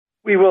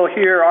We will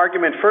hear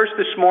argument first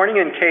this morning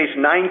in case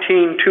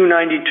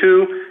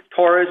 19-292,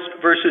 Torres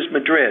v.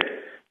 Madrid.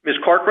 Ms.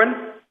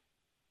 Corcoran?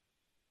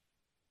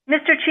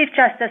 Mr. Chief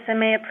Justice, and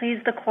may it please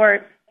the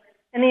Court,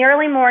 in the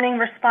early morning,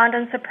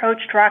 respondents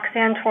approached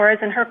Roxanne Torres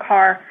in her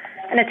car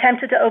and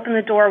attempted to open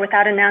the door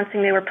without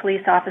announcing they were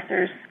police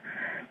officers.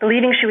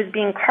 Believing she was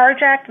being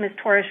carjacked, Ms.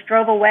 Torres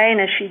drove away,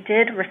 and as she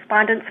did,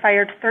 respondents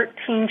fired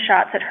 13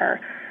 shots at her.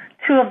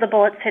 2 of the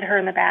bullets hit her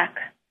in the back.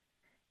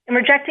 In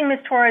rejecting Ms.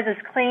 Torres'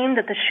 claim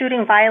that the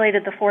shooting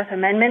violated the Fourth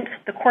Amendment,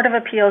 the Court of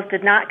Appeals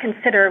did not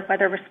consider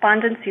whether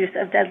respondents' use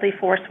of deadly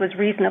force was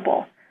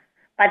reasonable.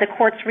 By the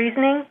Court's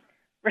reasoning,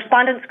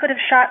 respondents could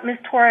have shot Ms.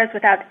 Torres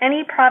without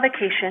any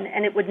provocation,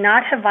 and it would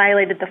not have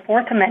violated the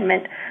Fourth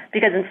Amendment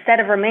because instead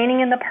of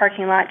remaining in the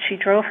parking lot, she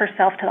drove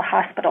herself to the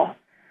hospital.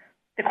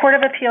 The Court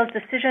of Appeals'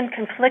 decision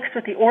conflicts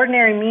with the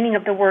ordinary meaning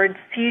of the word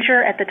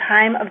seizure at the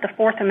time of the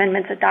Fourth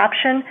Amendment's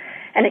adoption,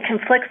 and it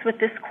conflicts with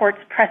this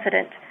Court's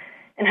precedent.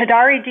 In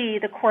Hadari D.,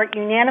 the Court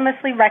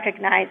unanimously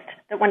recognized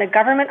that when a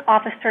government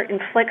officer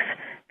inflicts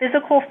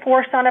physical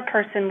force on a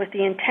person with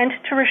the intent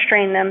to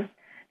restrain them,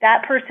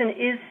 that person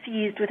is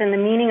seized within the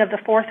meaning of the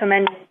Fourth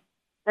Amendment,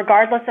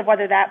 regardless of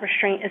whether that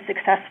restraint is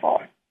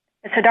successful.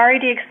 As Hadari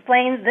D.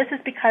 explains, this is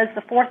because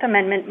the Fourth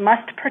Amendment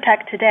must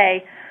protect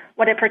today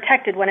what it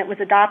protected when it was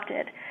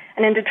adopted.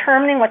 And in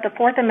determining what the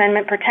Fourth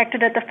Amendment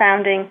protected at the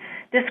founding,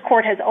 this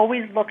Court has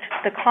always looked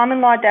to the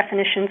common law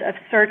definitions of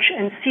search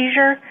and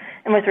seizure,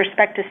 and with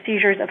respect to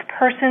seizures of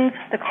persons,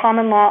 the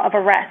common law of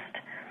arrest.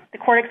 The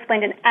Court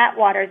explained in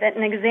Atwater that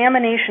an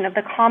examination of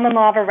the common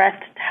law of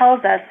arrest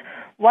tells us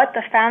what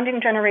the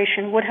founding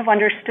generation would have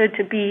understood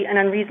to be an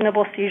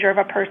unreasonable seizure of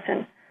a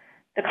person.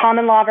 The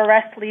common law of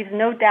arrest leaves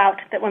no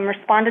doubt that when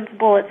respondents'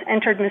 bullets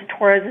entered Ms.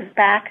 Torres'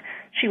 back,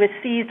 she was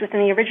seized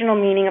within the original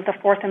meaning of the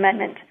Fourth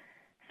Amendment.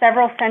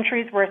 Several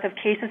centuries' worth of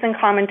cases and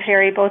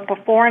commentary, both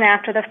before and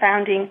after the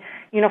founding,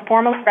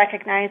 uniformly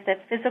recognized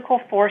that physical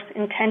force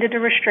intended to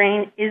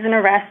restrain is an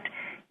arrest,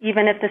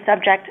 even if the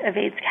subject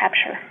evades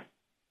capture.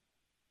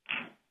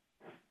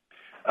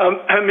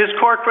 Ms.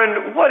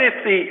 Corcoran, what if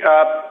the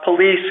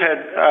police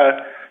had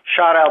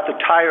shot out the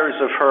tires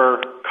of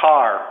her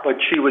car, but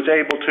she was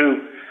able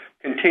to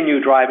continue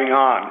driving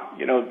on?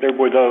 You know, there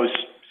were those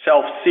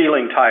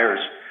self-sealing tires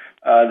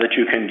that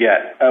you can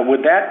get.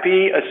 Would that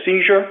be a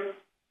seizure?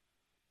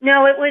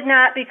 No, it would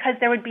not, because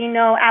there would be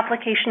no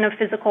application of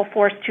physical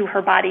force to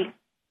her body.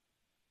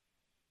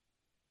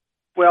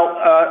 Well,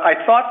 I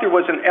thought there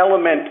was an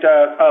element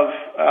of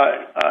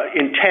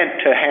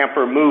intent to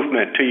hamper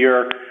movement to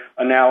your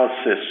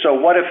analysis. So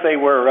what if they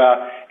were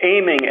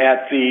aiming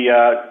at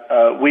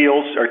the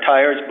wheels or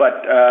tires,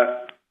 but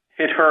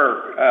hit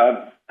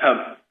her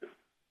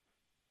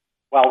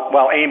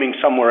while aiming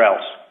somewhere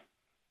else?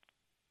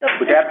 So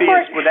would that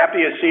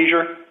be a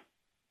seizure?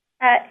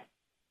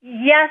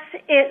 Yes.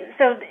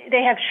 So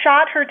they have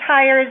shot her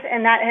tires,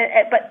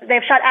 but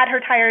they've shot at her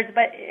tires,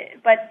 but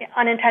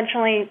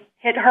unintentionally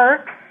hit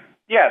her.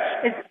 Yes.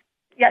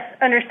 Yes,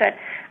 understood.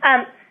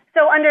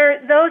 So under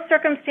those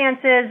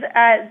circumstances,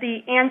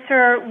 the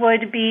answer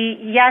would be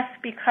yes,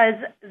 because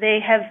they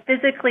have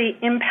physically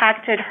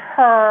impacted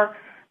her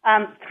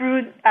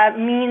through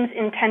means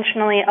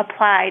intentionally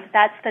applied.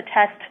 That's the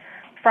test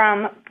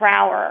from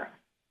Brower.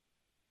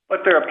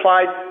 But they're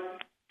applied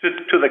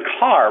to the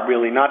car,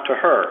 really, not to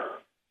her.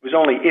 It was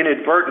only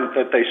inadvertent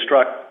that they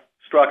struck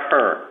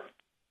her.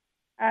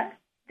 I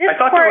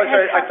thought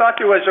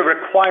there was a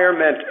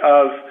requirement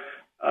of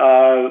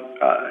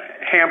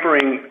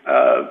hampering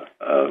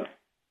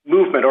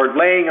movement or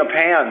laying of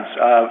hands,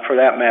 for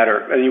that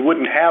matter. And you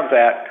wouldn't have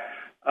that,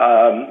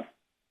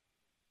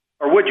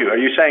 or would you? Are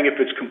you saying if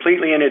it's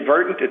completely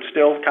inadvertent, it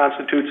still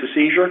constitutes a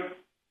seizure?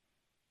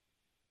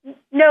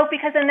 No,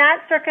 because in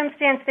that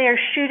circumstance, they are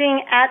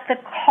shooting at the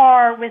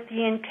car with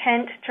the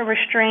intent to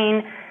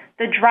restrain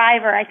the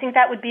driver. I think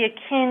that would be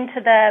akin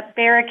to the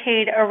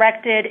barricade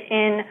erected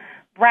in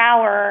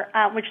Brower,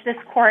 which this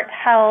court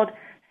held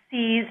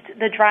seized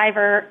the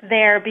driver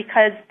there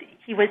because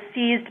he was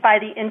seized by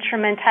the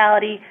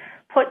instrumentality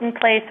put in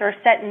place or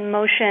set in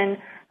motion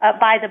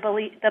by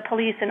the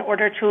police in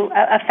order to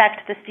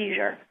effect the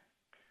seizure.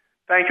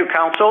 Thank you,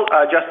 counsel.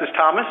 Justice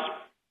Thomas?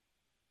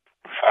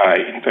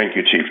 Hi. Thank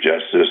you, Chief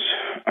Justice.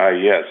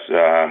 Yes,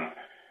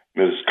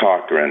 Ms.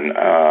 Cochran,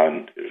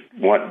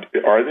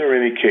 are there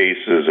any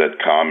cases at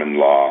common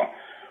law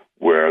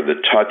where the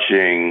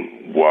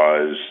touching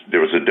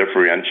there was a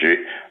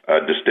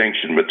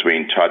distinction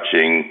between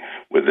touching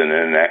with an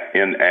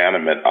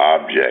inanimate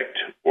object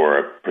or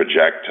a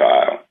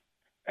projectile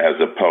as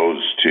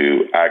opposed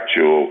to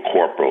actual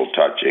corporal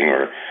touching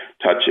or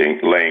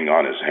laying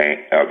on of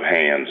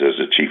hands, as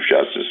the Chief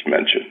Justice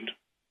mentioned?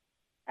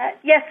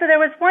 Yes, so there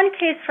was one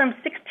case from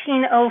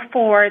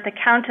 1604, the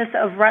Countess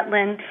of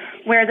Rutland,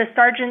 where the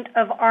Sergeant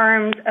of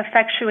Arms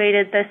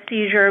effectuated the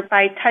seizure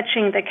by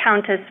touching the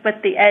Countess with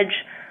the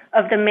edge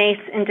of the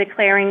mace and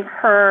declaring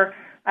her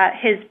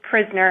his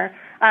prisoner.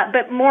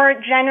 But more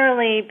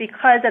generally,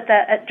 because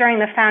during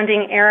the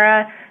founding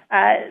era,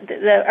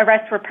 the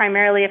arrests were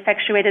primarily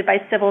effectuated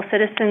by civil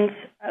citizens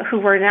who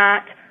were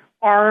not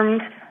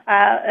armed.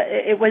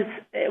 It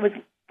was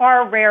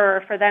far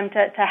rarer for them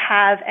to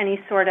have any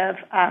sort of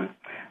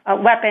a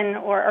weapon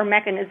or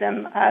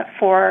mechanism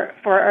for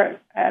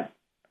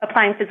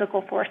applying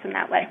physical force in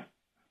that way.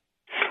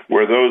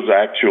 Were those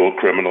actual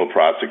criminal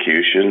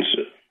prosecutions?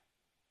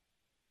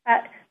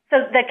 So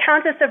the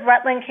Countess of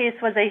Rutland case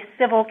was a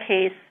civil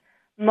case.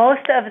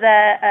 Most of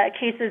the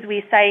cases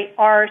we cite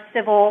are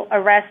civil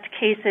arrest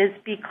cases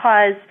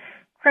because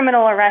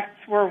criminal arrests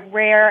were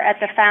rare at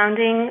the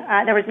founding.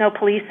 There was no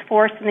police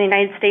force in the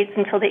United States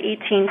until the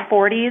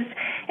 1840s,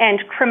 and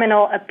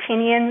criminal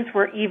opinions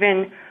were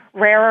even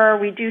rarer.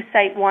 We do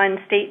cite one,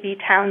 State v.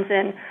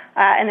 Townsend,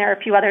 and there are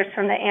a few others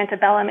from the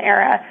antebellum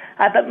era.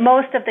 But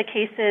most of the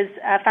cases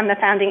from the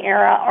founding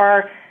era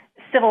are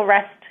civil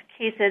arrest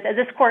cases. As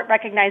this court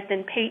recognized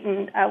in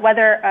Payton,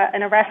 whether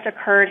an arrest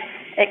occurred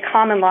at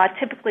common law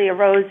typically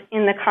arose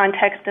in the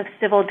context of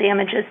civil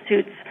damages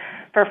suits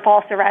for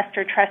false arrest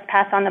or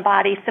trespass on the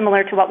body,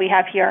 similar to what we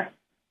have here.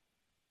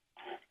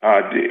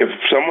 If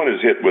someone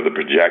is hit with a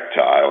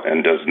projectile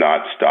and does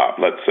not stop,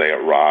 let's say a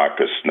rock,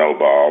 a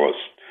snowball,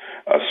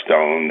 a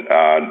stone,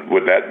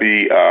 would that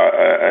be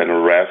an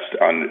arrest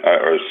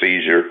or a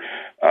seizure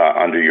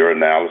under your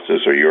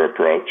analysis or your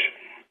approach?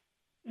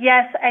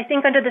 Yes, I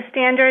think under the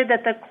standard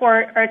that the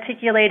court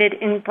articulated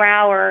in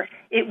Brower,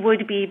 it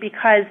would be,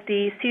 because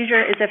the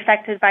seizure is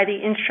affected by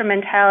the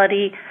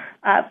instrumentality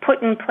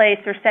put in place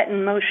or set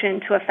in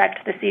motion to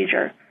affect the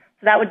seizure.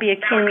 So that would be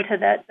akin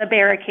to the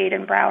barricade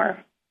in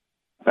Brower.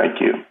 Thank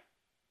you.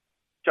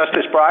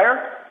 Justice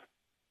Breyer?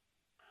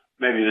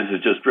 Maybe this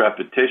is just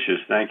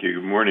repetitious. Thank you.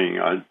 Good morning.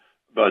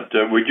 But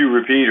would you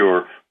repeat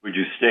or would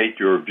you state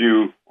your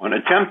view on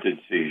attempted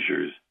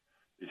seizures?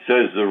 It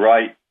says the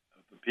right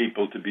of the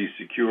people to be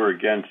secure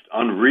against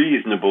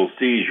unreasonable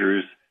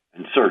seizures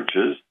and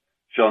searches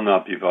shall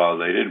not be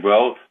violated.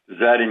 Well, does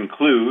that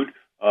include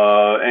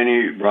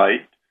any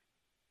right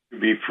to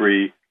be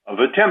free of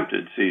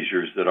attempted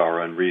seizures that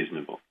are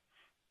unreasonable?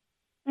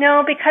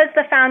 No, because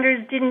the founders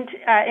didn't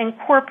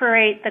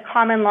incorporate the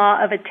common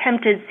law of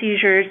attempted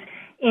seizures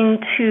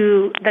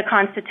into the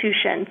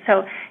Constitution.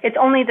 So it's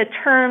only the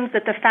terms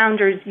that the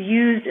founders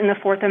used in the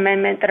Fourth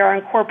Amendment that are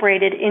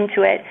incorporated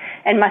into it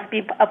and must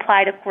be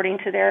applied according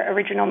to their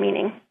original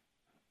meaning.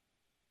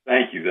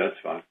 Thank you. That's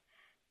fine.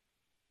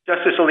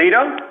 Justice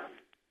Alito?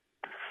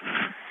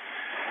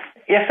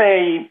 If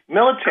a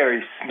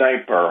military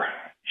sniper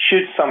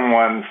shoots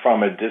someone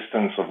from a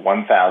distance of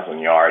 1,000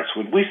 yards,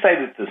 would we say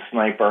that the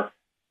sniper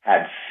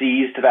had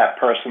seized that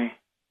person?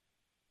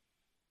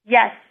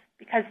 Yes,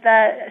 because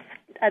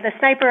the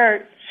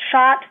sniper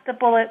shot the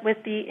bullet with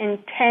the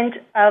intent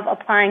of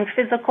applying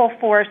physical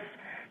force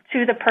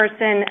to the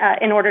person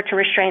in order to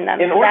restrain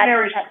them. In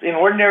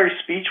ordinary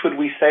speech, would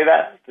we say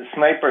that the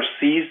sniper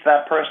seized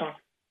that person?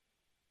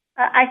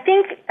 I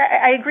think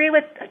I agree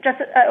with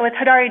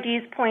Hadari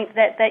D's point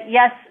that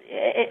yes,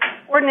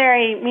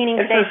 ordinary meaning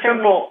today.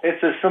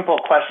 It's a simple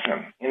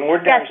question. In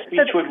ordinary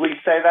speech, would we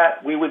say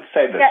that? We would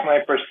say the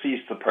sniper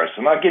seized the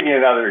person. I'll give you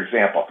another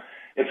example.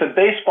 If a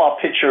baseball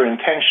pitcher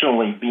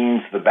intentionally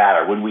beans the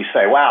batter, would we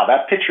say, wow,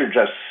 that pitcher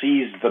just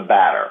seized the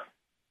batter?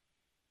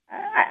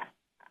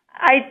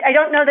 I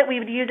don't know that we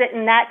would use it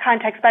in that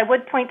context, but I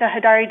would point to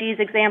Hadari D's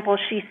example.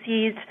 She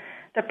seized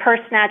the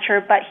purse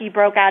snatcher, but he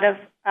broke out of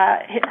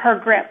her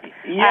grip.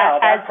 Yeah,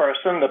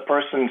 the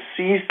person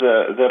seized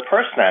the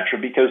purse snatcher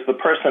because the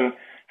person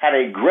had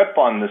a grip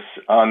on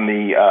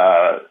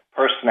the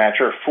purse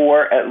snatcher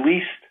for at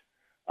least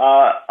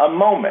a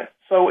moment.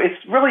 So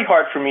it's really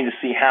hard for me to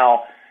see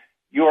how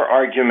your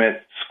argument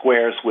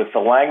squares with the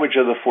language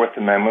of the Fourth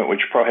Amendment,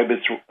 which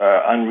prohibits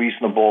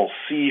unreasonable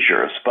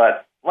seizures.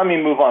 But let me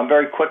move on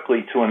very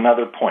quickly to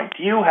another point.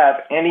 Do you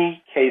have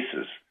any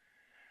cases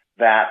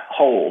that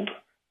hold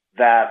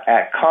that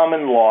at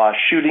common law,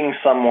 shooting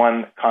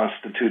someone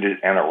constituted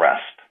an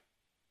arrest?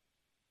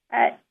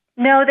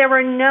 No, there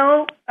were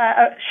no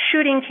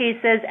shooting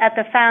cases at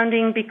the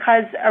founding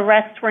because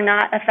arrests were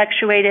not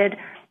effectuated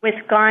with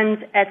guns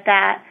at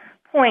that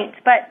point.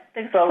 But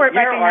the court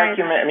recognized...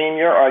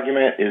 Your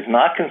argument is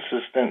not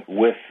consistent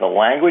with the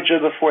language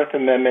of the Fourth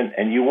Amendment,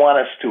 and you want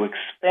us to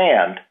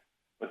expand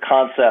the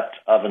concept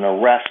of an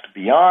arrest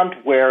beyond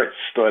where it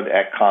stood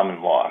at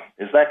common law.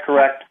 Is that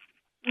correct?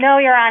 No,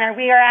 Your Honor.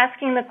 We are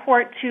asking the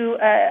court to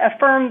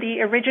affirm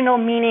the original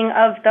meaning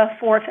of the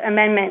Fourth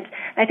Amendment.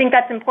 I think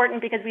that's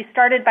important because we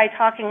started by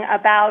talking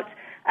about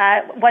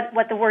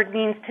what the word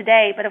means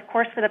today, but of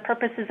course for the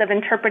purposes of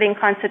interpreting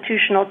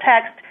constitutional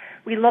text,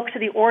 we look to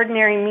the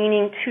ordinary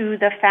meaning to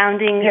the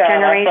founding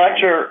generation.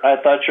 I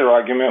thought your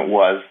argument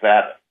was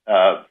that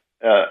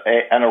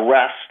an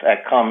arrest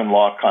at common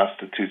law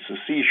constitutes a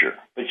seizure,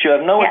 but you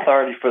have no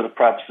authority for the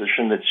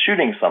proposition that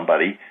shooting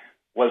somebody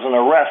was an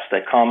arrest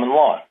at common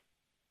law.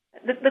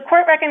 The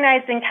court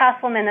recognized in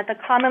Castleman that the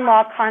common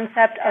law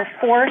concept of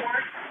force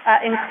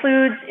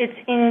includes its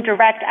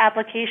indirect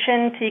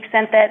application to the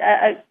extent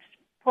that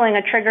pulling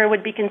a trigger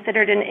would be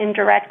considered an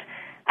indirect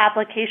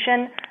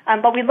application,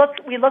 but we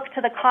look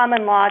to the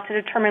common law to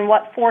determine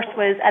what force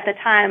was at the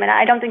time, and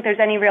I don't think there's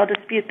any real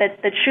dispute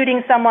that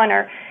shooting someone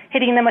or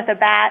hitting them with a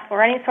bat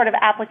or any sort of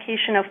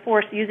application of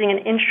force using an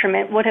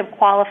instrument would have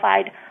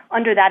qualified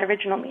under that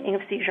original meaning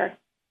of seizure.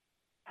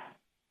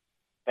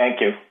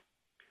 Thank you.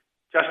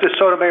 Justice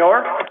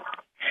Sotomayor?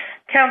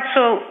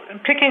 Counsel,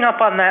 picking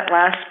up on that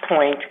last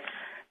point,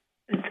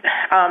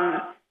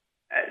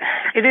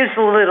 it is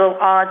a little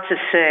odd to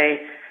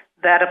say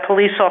that a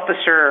police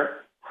officer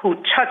who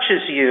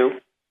touches you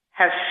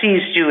has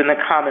seized you in the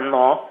common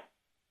law,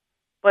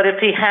 but if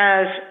he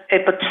has a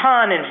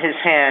baton in his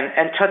hand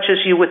and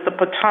touches you with the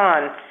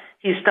baton,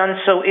 he's done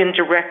so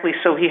indirectly,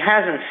 so he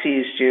hasn't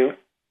seized you.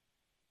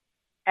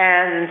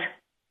 And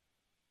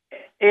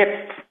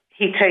if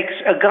he takes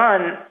a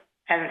gun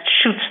and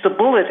shoots the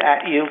bullet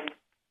at you,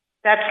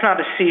 that's not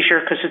a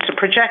seizure because it's a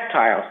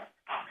projectile.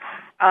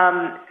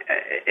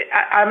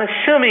 I'm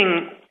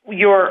assuming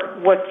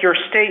what your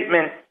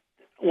statement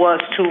was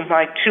to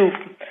my two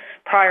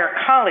prior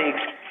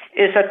colleagues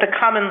is that the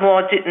common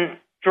law didn't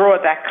draw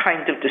that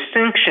kind of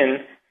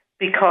distinction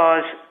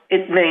because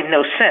it made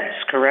no sense,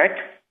 correct?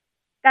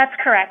 That's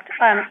correct.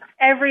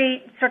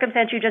 Every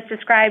circumstance you just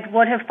described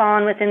would have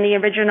fallen within the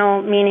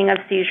original meaning of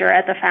seizure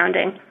at the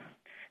founding.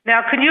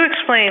 Now, can you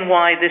explain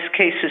why this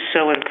case is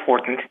so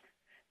important?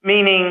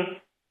 Meaning,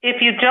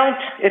 if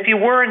you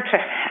weren't to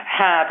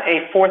have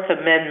a Fourth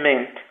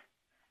Amendment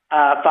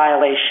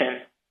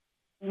violation,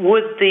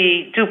 would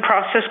the Due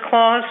Process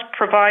Clause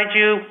provide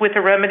you with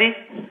a remedy?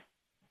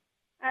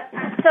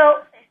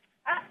 So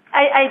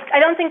I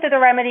don't think that the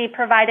remedy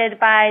provided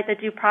by the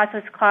Due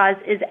Process Clause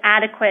is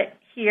adequate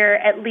here,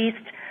 at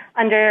least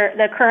under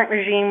the current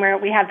regime where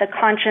we have the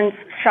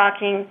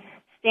conscience-shocking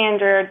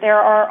standard. There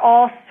are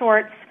all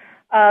sorts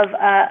of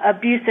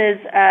abuses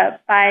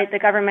by the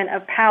government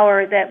of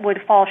power that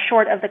would fall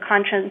short of the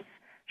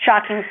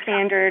conscience-shocking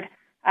standard,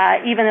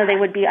 even though they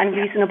would be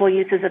unreasonable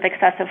uses of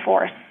excessive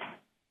force.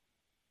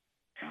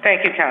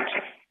 Thank you,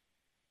 Counsel.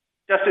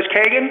 Justice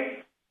Kagan?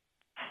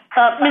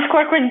 Ms.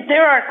 Corcoran,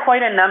 there are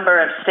quite a number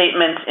of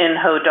statements in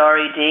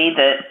Hodari D.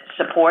 that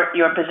support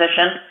your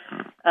position,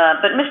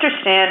 but Mr.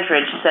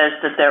 Standridge says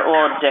that they're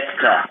all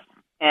dicta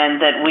and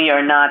that we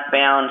are not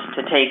bound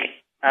to take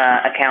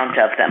account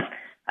of them.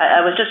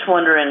 I was just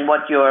wondering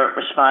what your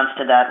response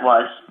to that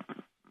was.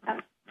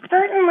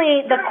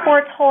 Certainly, the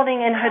court's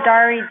holding in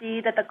Hodari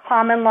D. that the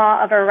common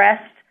law of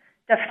arrest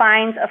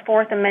defines a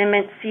Fourth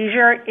Amendment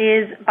seizure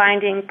is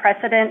binding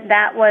precedent.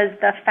 That was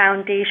the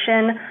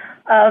foundation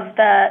of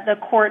the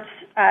court's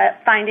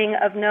finding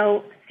of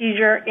no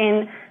seizure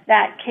in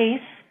that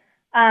case.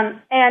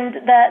 And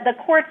the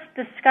court's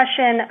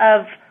discussion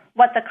of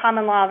what the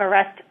common law of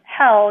arrest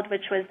held,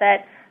 which was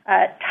that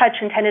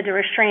touch intended to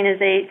restrain is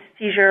a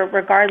seizure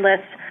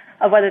regardless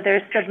of whether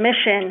there's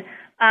submission.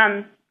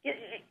 I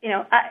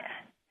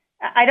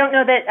don't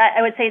know that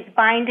I would say it's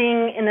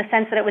binding in the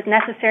sense that it was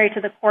necessary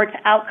to the court's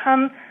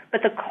outcome,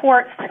 but the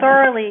court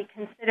thoroughly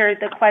considered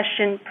the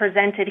question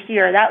presented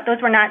here. Those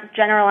were not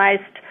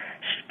generalized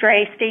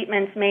stray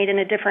statements made in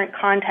a different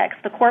context.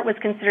 The court was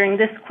considering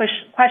this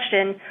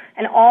question,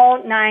 and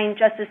all 9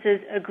 justices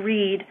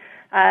agreed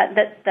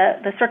that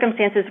the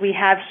circumstances we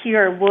have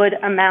here would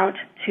amount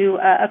to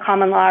a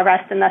common law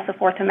arrest and thus a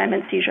Fourth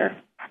Amendment seizure.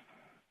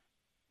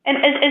 And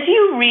as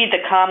you read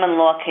the common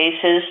law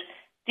cases,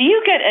 do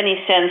you get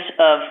any sense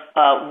of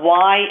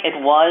why it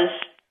was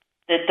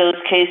that those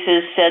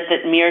cases said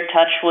that mere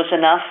touch was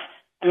enough?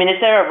 I mean, is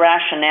there a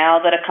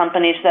rationale that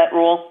accompanies that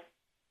rule?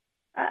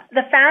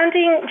 The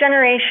founding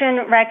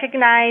generation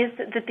recognized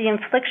that the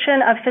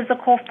infliction of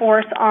physical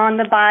force on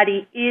the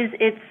body is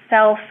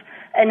itself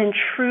an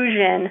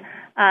intrusion,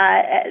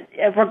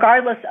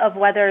 regardless of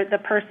whether the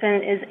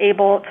person is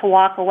able to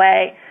walk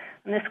away.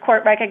 And this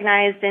court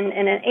recognized in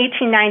an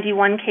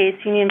 1891 case,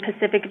 Union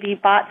Pacific v.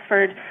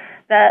 Botsford,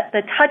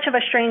 the touch of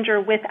a stranger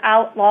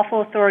without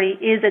lawful authority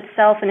is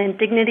itself an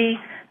indignity,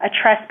 a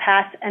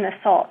trespass, and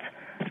assault.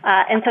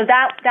 And so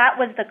that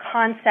was the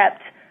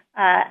concept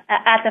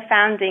at the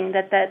founding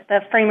that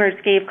the framers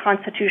gave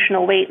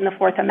constitutional weight in the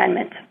Fourth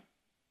Amendment.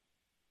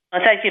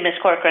 Well, thank you, Ms.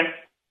 Corcoran.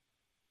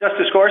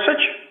 Justice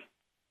Gorsuch?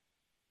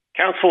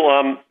 Counsel,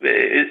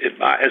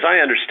 as I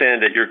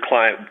understand it, your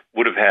client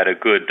would have had a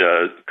good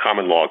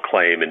common law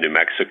claim in New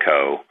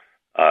Mexico,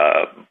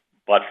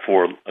 but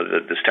for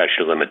the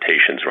statute of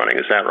limitations running.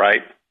 Is that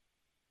right?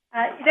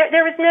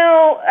 There was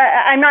no.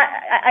 I'm not.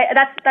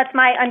 That's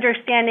my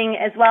understanding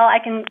as well. I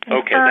can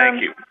confirm. Okay,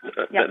 thank you.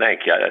 Yep.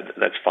 Thank you.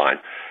 That's fine.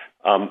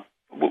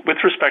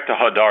 With respect to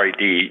Hodari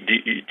D.,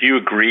 do you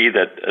agree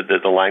that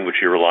the language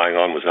you're relying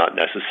on was not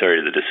necessary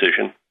to the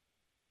decision?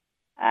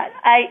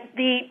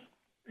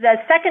 The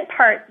second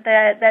part,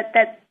 that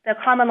the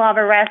common law of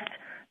arrest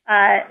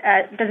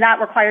does not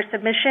require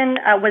submission,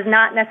 was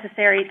not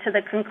necessary to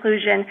the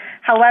conclusion.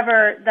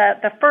 However,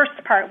 the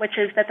first part, which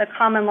is that the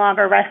common law of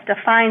arrest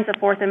defines a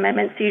Fourth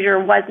Amendment seizure,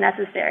 was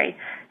necessary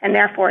and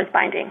therefore is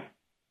binding.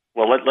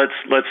 Well,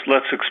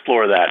 let's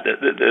explore that.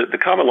 The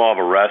common law of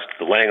arrest,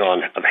 the laying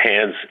on of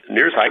hands,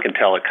 near as I can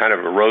tell, it kind of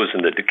arose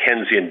in the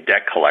Dickensian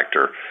debt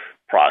collector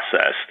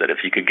process. That if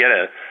you could get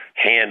a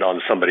hand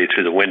on somebody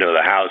through the window of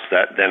the house,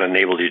 that then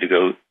enabled you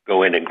to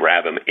go in and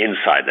grab them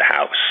inside the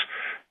house.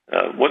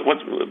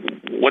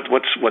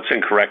 What's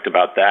incorrect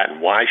about that,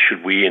 and why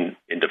should we,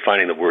 in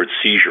defining the word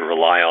seizure,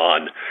 rely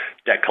on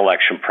debt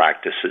collection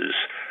practices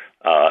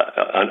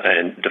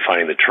and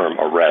defining the term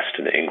arrest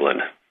in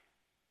England?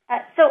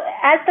 So,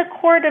 as the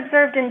court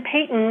observed in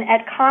Payton,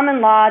 at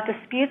common law,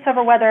 disputes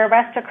over whether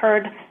arrest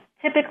occurred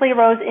typically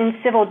arose in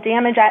civil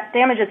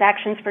damages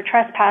actions for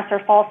trespass or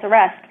false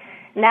arrest.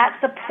 And that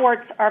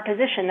supports our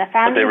position.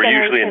 But they were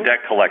usually in debt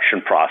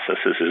collection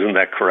processes, isn't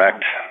that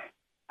correct?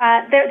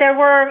 There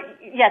were,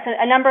 yes,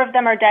 a number of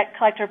them are debt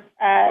collector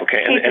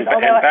cases. And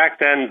back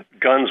then,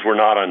 guns were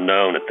not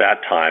unknown at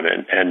that time,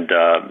 and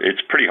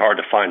it's pretty hard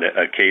to find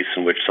a case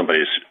in which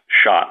somebody's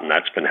shot, and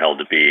that's been held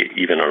to be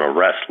even an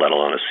arrest, let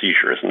alone a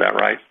seizure. Isn't that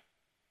right?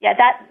 Yeah,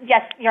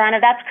 yes, Your Honor,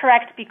 that's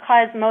correct,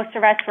 because most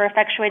arrests were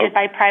effectuated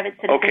by private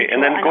citizens. Okay,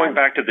 and then going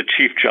back to the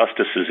Chief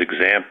Justice's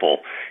example,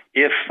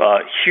 if a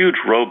huge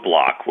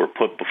roadblock were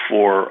put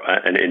before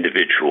an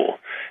individual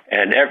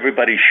and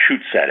everybody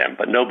shoots at him,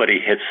 but nobody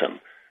hits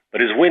him,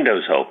 but his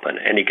window's open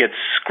and he gets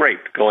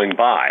scraped going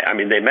by. I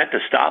mean, they meant to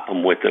stop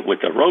him with the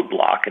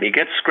roadblock, and he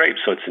gets scraped,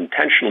 so it's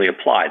intentionally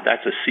applied.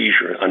 That's a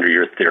seizure under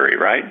your theory,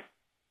 right?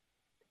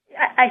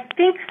 I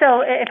think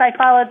so, if I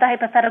followed the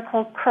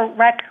hypothetical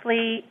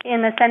correctly,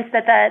 in the sense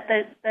that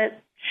the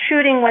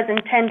shooting was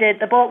intended,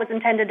 the bullet was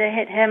intended to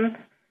hit him.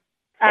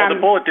 Well,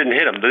 the bullet didn't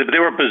hit him.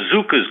 There were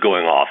bazookas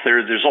going off.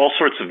 There's all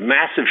sorts of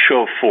massive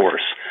show of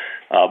force.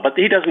 But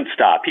he doesn't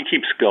stop. He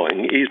keeps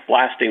going. He's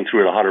blasting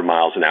through at 100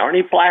 miles an hour, and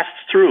he blasts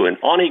through, and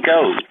on he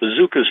goes.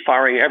 Bazookas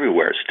firing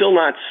everywhere. Still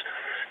not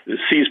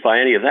seized by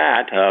any of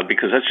that,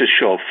 because that's just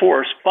show of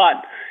force,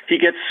 but he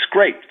gets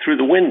scraped through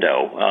the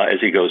window as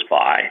he goes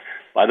by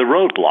the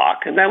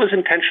roadblock, and that was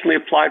intentionally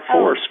applied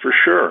force, for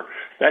sure.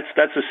 That's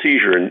a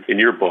seizure in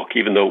your book,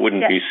 even though it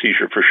wouldn't be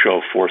seizure for show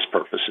of force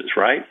purposes,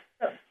 right?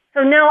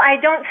 So no, I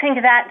don't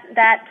think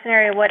that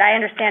scenario would. I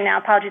understand now.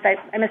 Apologies,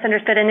 I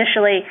misunderstood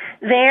initially.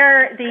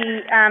 There,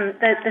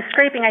 the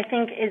scraping, I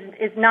think,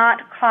 is not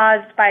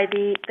caused by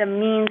the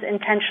means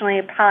intentionally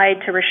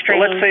applied to restrain.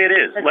 Well, let's say it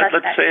is.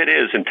 Let's say it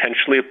is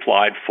intentionally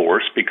applied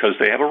force because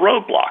they have a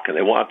roadblock and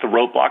they want the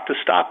roadblock to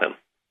stop him,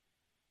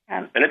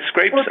 and it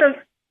scrapes him.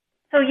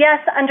 So yes,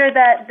 under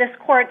this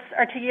court's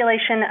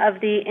articulation of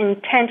the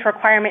intent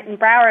requirement in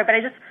Brower, but I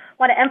just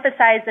want to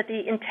emphasize that the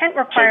intent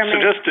requirement.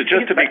 So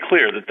just to be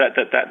clear,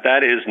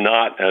 that is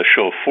not a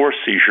show of force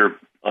seizure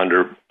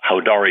under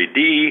Hodari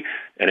D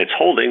and its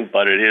holding,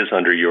 but it is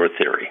under your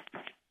theory.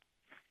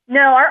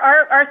 No,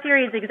 our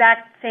theory is the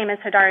exact same as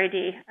Hodari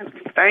D.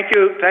 Thank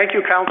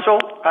you, counsel.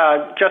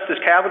 Justice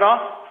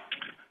Kavanaugh.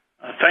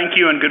 Thank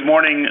you, and good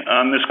morning,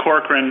 Ms.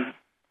 Corcoran.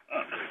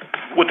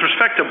 With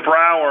respect to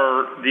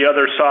Brower, the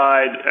other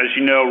side, as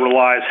you know,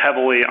 relies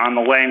heavily on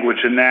the language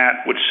in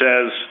that, which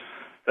says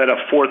that a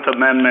Fourth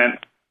Amendment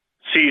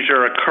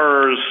seizure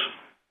occurs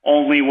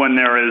only when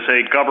there is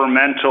a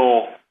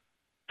governmental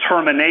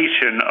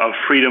termination of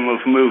freedom of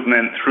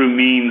movement through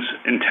means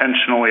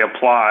intentionally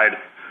applied.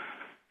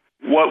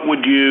 What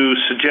would you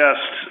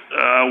suggest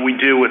we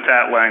do with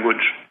that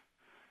language?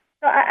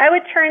 So I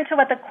would turn to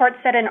what the court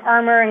said in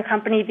Armour and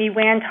Company v.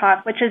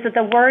 Wantock, which is that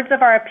the words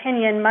of our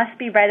opinion must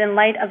be read in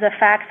light of the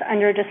facts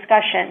under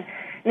discussion.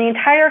 And the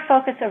entire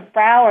focus of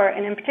Brower,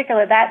 and in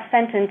particular that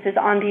sentence, is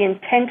on the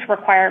intent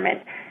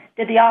requirement.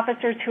 Did the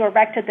officers who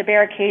erected the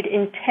barricade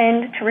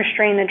intend to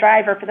restrain the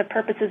driver for the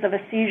purposes of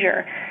a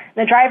seizure?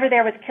 The driver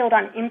there was killed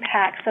on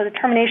impact, so the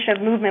termination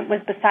of movement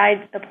was besides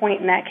the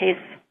point in that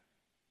case.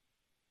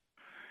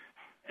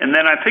 And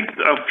then I think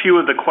a few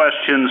of the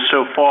questions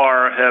so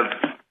far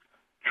have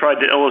tried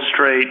to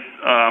illustrate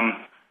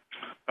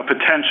a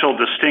potential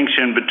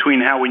distinction between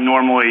how we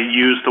normally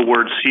use the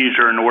word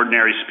seizure in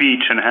ordinary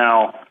speech and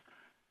how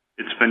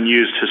it's been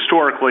used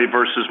historically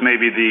versus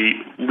maybe the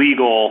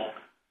legal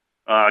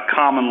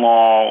common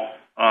law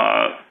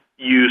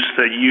use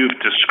that you've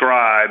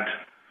described.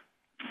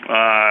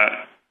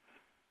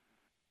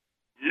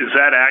 Is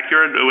that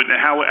accurate?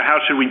 How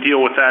should we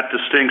deal with that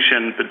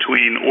distinction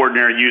between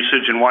ordinary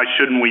usage, and why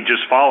shouldn't we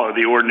just follow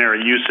the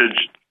ordinary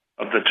usage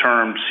of the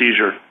term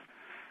seizure?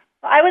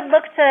 I would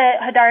look to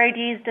Hodari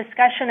D's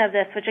discussion of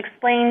this, which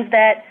explains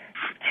that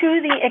to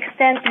the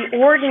extent the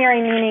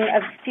ordinary meaning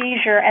of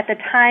seizure at the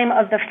time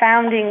of the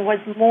founding was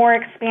more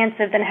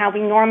expansive than how we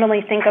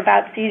normally think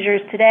about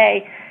seizures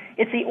today,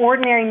 it's the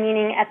ordinary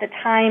meaning at the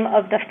time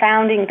of the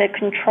founding that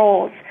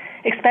controls,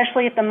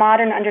 especially if the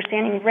modern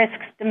understanding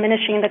risks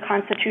diminishing the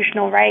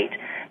constitutional right.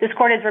 This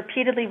court has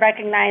repeatedly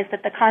recognized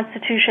that the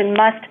Constitution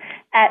must,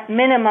 at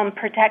minimum,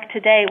 protect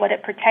today what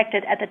it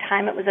protected at the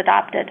time it was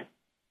adopted.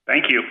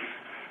 Thank you.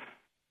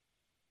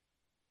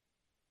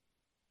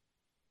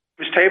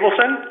 Ms.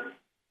 Tableson?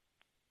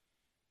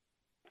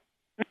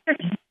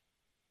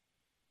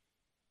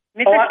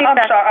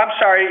 I'm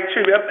sorry.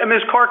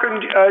 Ms.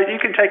 Corcoran, you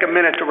can take a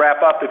minute to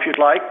wrap up if you'd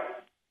like.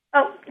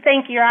 Oh,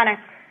 thank you, Your Honor.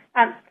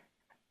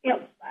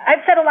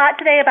 I've said a lot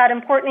today about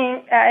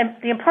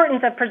the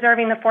importance of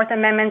preserving the Fourth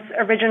Amendment's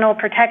original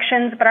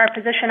protections, but our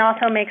position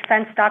also makes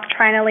sense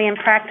doctrinally and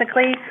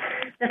practically.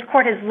 This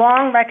court has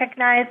long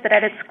recognized that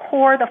at its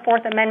core, the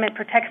Fourth Amendment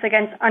protects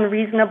against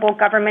unreasonable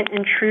government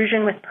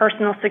intrusion with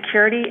personal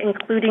security,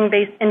 including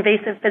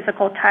invasive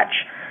physical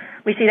touch.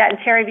 We see that in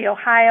Terry v.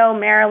 Ohio,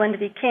 Maryland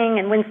v. King,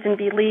 and Winston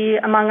v. Lee,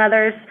 among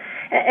others.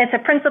 It's a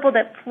principle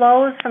that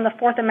flows from the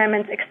Fourth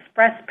Amendment's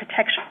express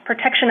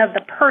protection of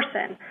the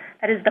person,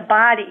 that is the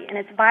body, and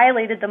it's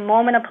violated the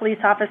moment a police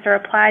officer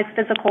applies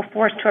physical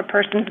force to a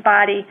person's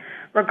body,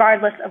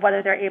 regardless of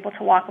whether they're able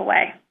to walk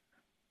away.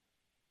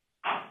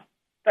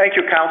 Thank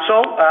you,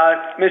 counsel.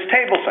 Ms.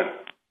 Tableson.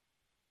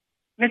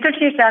 Mr.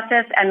 Chief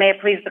Justice, and may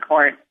it please the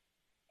court,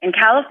 in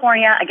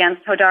California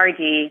against Hodari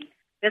D.,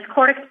 this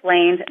court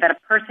explained that a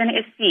person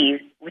is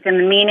seized within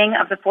the meaning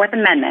of the Fourth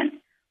Amendment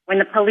when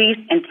the police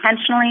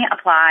intentionally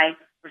apply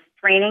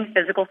restraining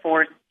physical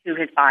force to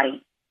his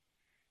body.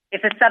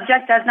 If the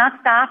subject does not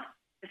stop,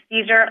 the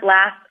seizure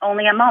lasts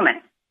only a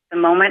moment, the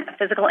moment of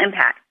physical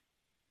impact,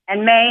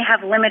 and may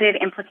have limited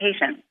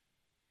implications.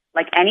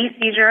 Like any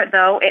seizure,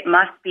 though, it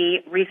must be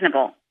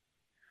reasonable.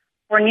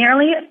 For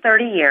nearly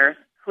 30 years,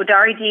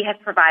 Hodari D. has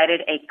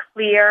provided a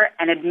clear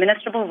and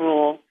administrable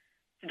rule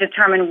to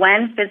determine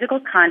when physical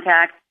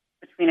contact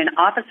between an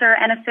officer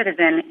and a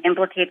citizen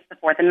implicates the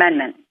Fourth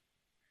Amendment.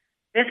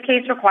 This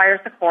case requires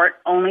the court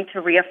only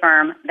to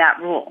reaffirm that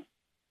rule.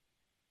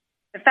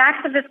 The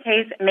facts of this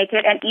case make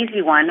it an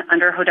easy one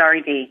under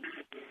Hodari D.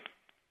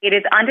 It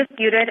is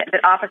undisputed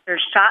that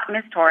officers shot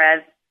Ms.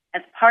 Torres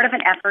as part of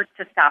an effort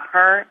to stop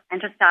her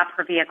and to stop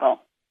her vehicle.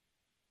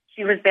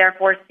 She was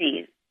therefore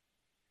seized.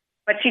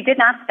 But she did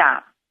not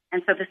stop,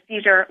 and so the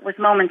seizure was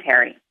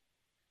momentary.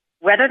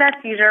 Whether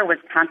that seizure was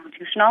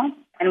constitutional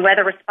and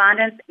whether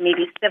respondents may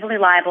be civilly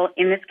liable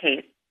in this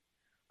case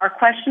are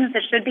questions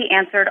that should be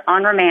answered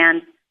on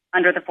remand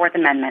under the Fourth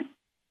Amendment.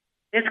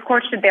 This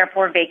court should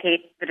therefore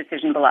vacate the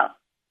decision below.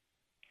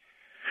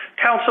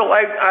 Counsel,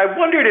 I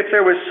wondered if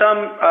there was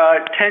some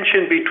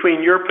tension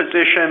between your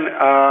position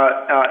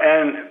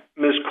and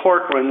Ms.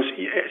 Corcoran's.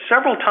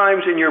 Several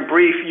times in your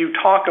brief, you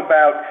talk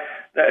about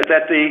that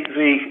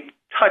the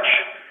touch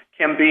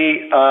can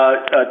be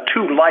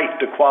too light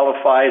to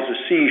qualify as a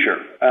seizure.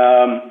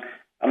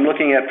 I'm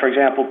looking at, for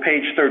example,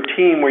 page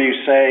 13, where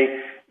you say,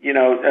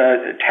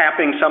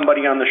 tapping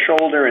somebody on the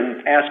shoulder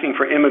and asking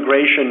for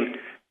immigration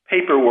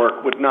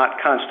paperwork would not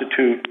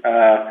constitute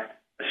a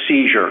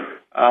seizure,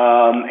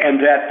 and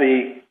that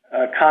the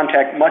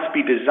contact must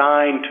be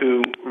designed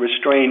to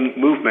restrain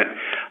movement.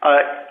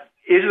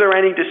 Is there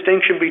any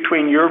distinction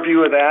between your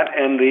view of that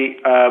and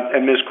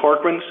Ms.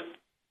 Corcoran's?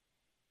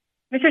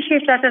 Mr.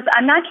 Chief Justice,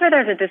 I'm not sure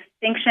there's a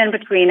distinction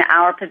between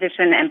our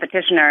position and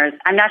petitioners.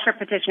 I'm not sure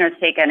petitioners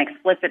take an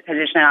explicit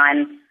position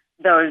on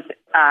those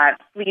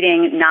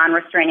fleeting,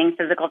 non-restraining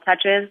physical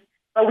touches,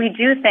 but we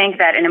do think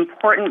that an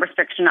important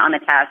restriction on the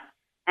test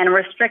and a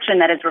restriction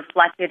that is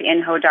reflected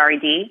in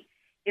Hodari D.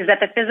 is that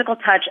the physical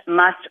touch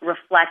must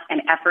reflect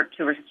an effort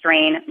to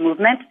restrain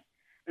movement.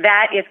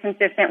 That is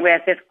consistent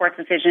with this court's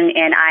decision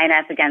in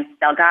INS against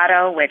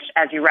Delgado, which,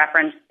 as you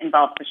referenced,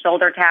 involves the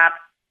shoulder tap.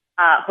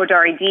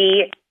 Hodari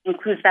D.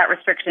 includes that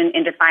restriction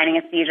in defining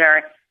a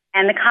seizure,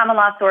 and the common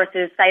law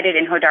sources cited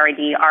in Hodari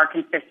D. are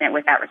consistent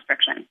with that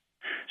restriction.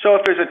 So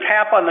if there's a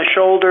tap on the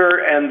shoulder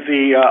and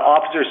the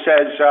officer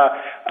says,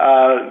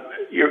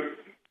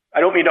 I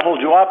don't mean to hold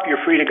you up,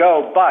 you're free to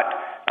go, but,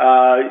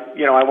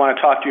 I want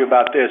to talk to you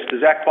about this,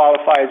 does that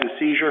qualify as a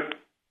seizure?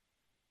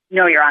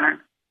 No, Your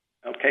Honor.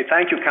 Okay,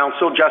 thank you,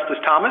 counsel. Justice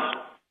Thomas?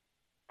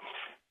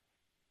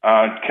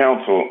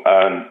 Counsel,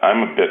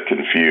 I'm a bit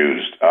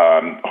confused.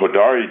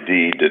 Hodari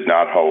D. did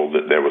not hold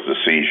that there was a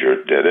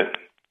seizure, did it?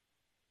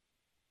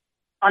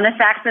 On the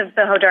facts of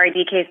the Hodari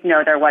D. case,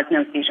 no, there was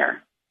no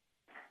seizure.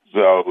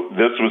 So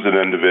this was an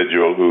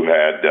individual who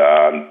had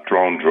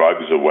thrown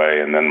drugs away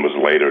and then was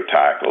later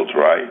tackled,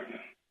 right?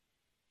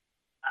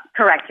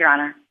 Correct, Your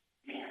Honor.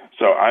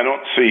 So I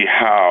don't see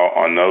how,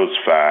 on those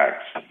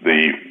facts,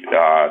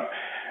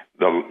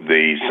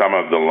 some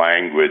of the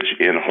language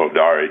in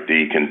Hodari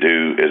D. can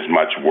do as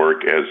much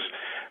work as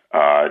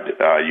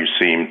you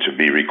seem to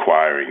be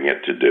requiring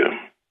it to do.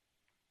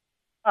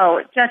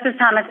 Oh, Justice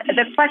Thomas,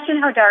 the question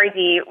in Hodari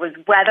D. was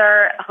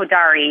whether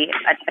Hodari,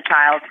 a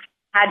child,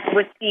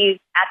 was seized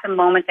at the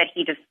moment that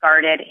he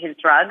discarded his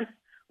drugs,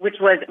 which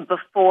was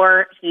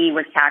before he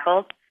was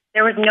tackled.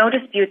 There was no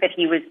dispute that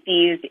he was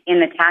seized in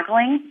the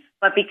tackling,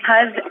 but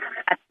because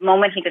at the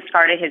moment he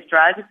discarded his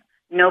drugs,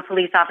 no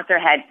police officer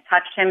had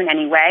touched him in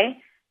any way,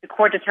 the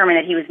court determined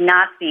that he was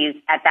not seized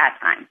at that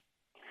time.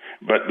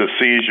 But the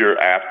seizure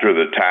after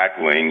the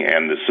tackling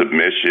and the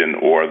submission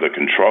or the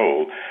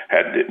control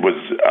was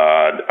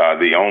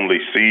the only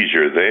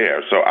seizure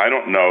there. So I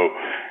don't know.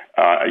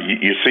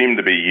 You seem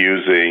to be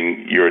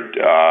using your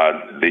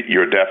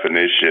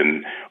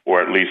definition,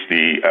 or at least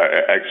the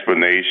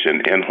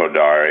explanation in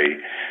Hodari,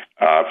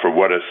 for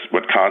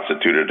what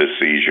constituted a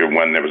seizure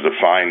when there was a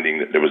finding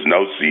that there was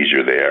no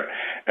seizure there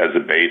as a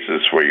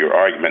basis for your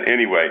argument.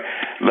 Anyway,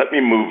 let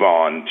me move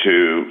on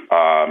to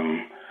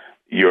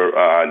your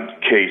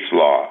case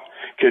law.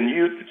 Can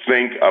you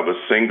think of a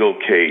single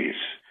case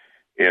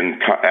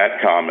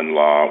at common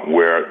law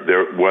where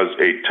there was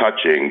a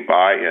touching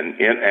by an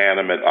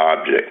inanimate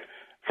object,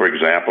 for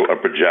example, a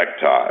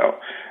projectile,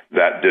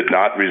 that did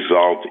not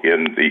result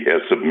in a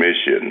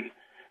submission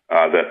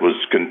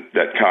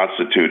that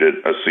constituted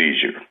a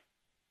seizure?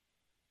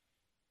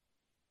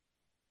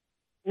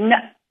 No,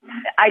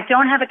 I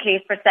don't have a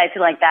case precisely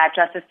like that,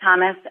 Justice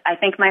Thomas. I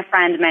think my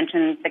friend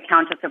mentioned the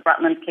Countess of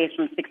Rutland's case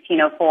from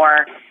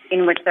 1604,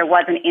 in which there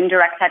was an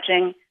indirect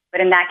touching,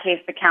 but in that case,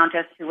 the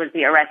Countess, who was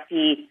the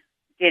arrestee,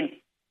 did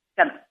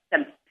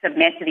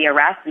submit to the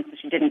arrest, and so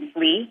she didn't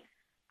flee.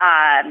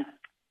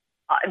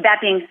 That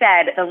being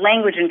said, the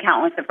language in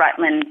Countess of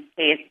Rutland's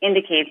case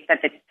indicates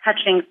that the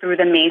touching through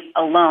the mace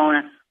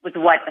alone was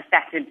what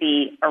affected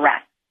the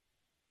arrest.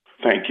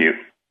 Thank you.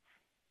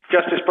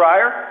 Justice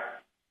Breyer?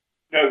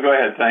 No, go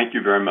ahead. Thank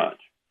you very much.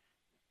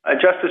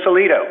 Justice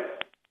Alito?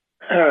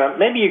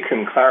 Maybe you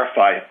can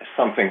clarify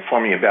something for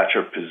me about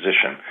your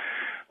position.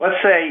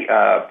 Let's say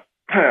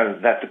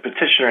that the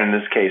petitioner in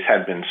this case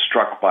had been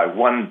struck by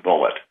one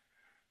bullet.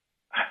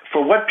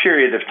 For what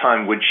period of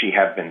time would she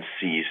have been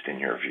seized, in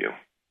your view?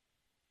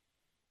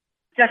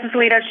 Justice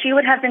Alito, she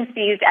would have been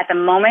seized at the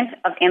moment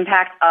of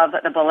impact of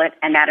the bullet,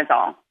 and that is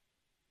all.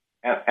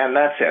 And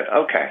that's it.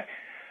 Okay.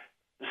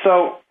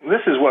 So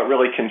this is what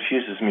really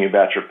confuses me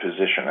about your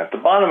position. At the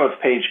bottom of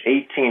page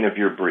 18 of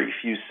your brief,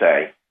 you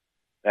say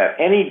that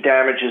any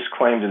damages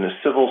claimed in a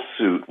civil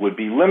suit would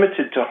be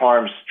limited to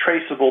harms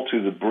traceable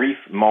to the brief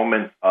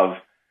moment of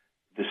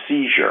the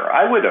seizure.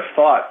 I would have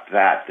thought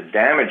that the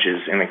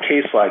damages in a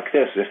case like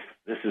this, if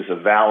this is a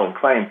valid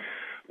claim,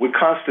 would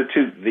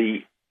constitute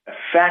the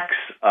effects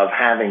of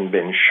having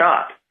been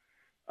shot.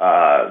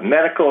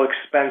 Medical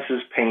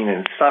expenses, pain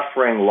and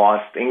suffering,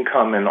 lost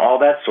income, and all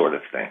that sort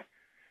of thing.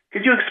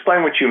 Could you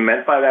explain what you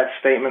meant by that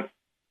statement?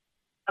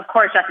 Of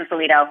course, Justice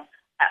Alito.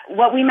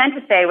 What we meant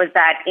to say was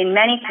that in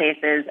many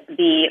cases,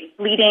 the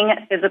fleeting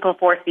physical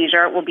force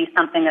seizure will be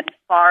something that's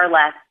far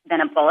less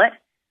than a bullet.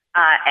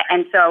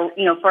 And so,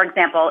 for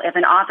example, if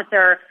an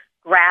officer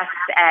grasps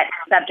at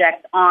the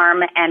subject's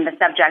arm and the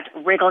subject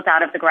wriggles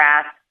out of the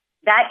grasp,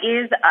 that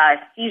is a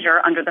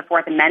seizure under the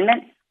Fourth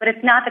Amendment, but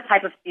it's not the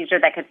type of seizure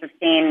that could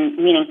sustain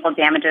meaningful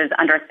damages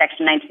under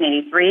Section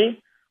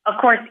 1983.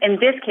 Of course, in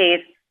this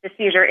case, the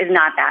seizure is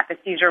not that. The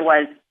seizure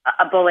was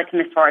a bullet to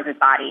Ms. Torres'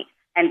 body.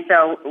 And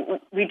so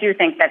we do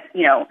think that,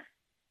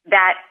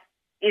 that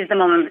is the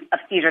moment of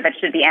seizure that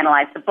should be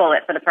analyzed, the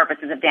bullet, for the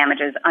purposes of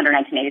damages under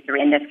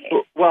 1983 in this case.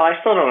 Well, I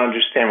still don't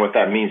understand what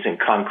that means in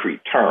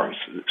concrete terms.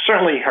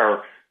 Certainly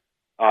her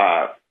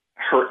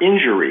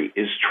injury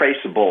is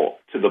traceable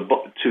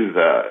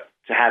to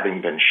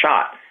having been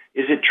shot.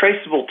 Is it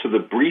traceable to the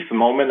brief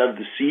moment of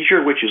the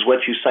seizure, which is what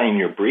you say in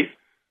your brief?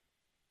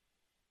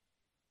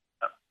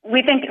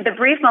 We think the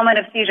brief moment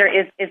of seizure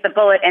is the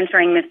bullet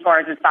entering Ms.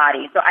 Torres'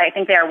 body. So I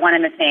think they are one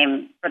and the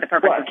same for the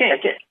purpose of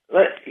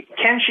this.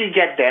 Can she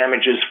get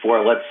damages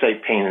for, let's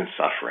say, pain and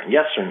suffering?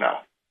 Yes or no?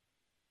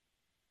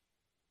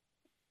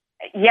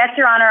 Yes,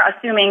 Your Honor,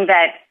 assuming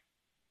that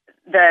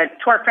the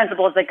tort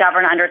principles that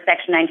govern under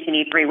Section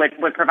 1983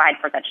 would provide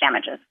for such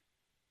damages.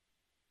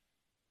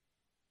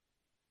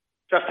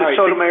 Justice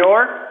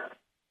Sotomayor?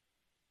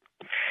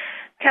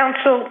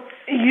 Counsel,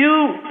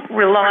 you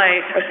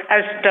rely,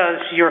 as does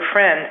your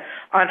friend,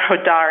 on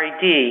Hodari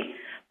D.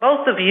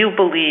 Both of you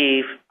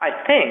believe, I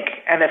think,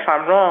 and if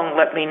I'm wrong,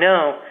 let me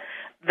know,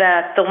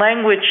 that the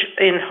language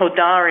in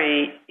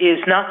Hodari is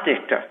not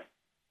dicta.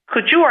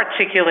 Could you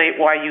articulate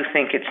why you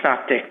think it's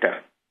not dicta?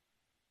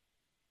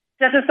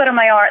 Justice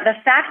Sotomayor, the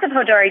facts of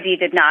Hodari D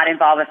did not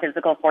involve a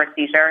physical force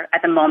seizure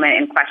at the moment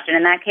in question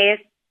in that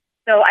case.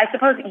 So I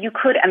suppose you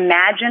could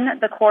imagine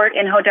the court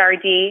in Hodari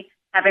D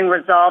having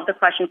resolved the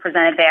question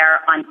presented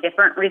there on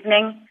different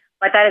reasoning,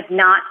 but that is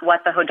not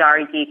what the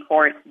Hodari D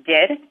court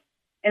did.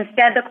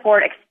 Instead, the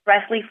court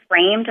expressly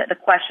framed the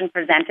question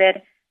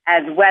presented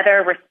as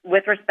whether,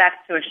 with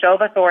respect to a show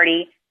of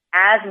authority,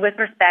 as with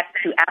respect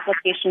to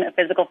application of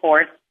physical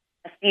force,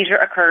 a seizure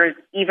occurs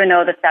even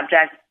though the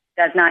subject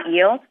does not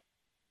yield.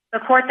 The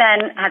court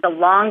then has a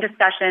long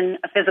discussion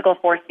of physical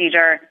force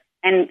seizure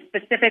and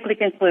specifically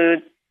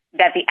concludes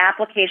that the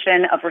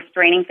application of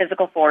restraining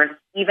physical force,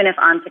 even if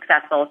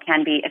unsuccessful,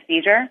 can be a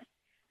seizure.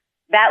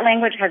 That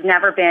language has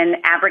never been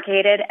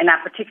abrogated, and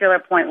that particular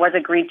point was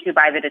agreed to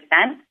by the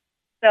dissent.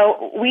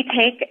 So we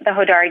take the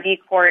Hodari D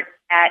court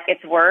at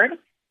its word,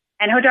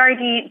 and Hodari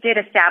D did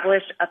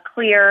establish a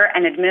clear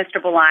and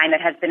administrable line that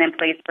has been in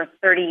place for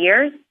 30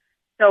 years.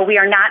 So we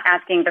are not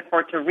asking the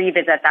court to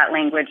revisit that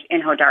language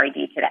in Hodari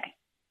D today.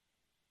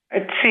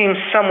 It seems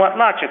somewhat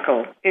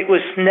logical. It was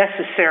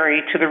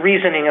necessary to the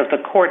reasoning of the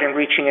court in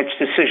reaching its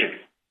decision.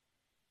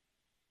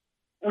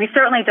 We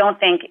certainly don't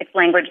think it's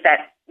language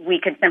that we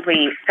could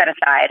simply set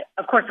aside.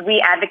 Of course,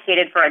 we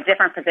advocated for a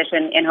different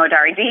position in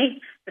Hodari D.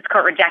 This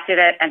court rejected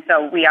it, and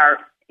so we are,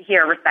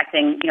 here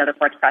respecting, the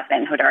court's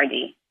precedent in Hodari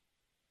D.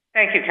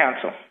 Thank you,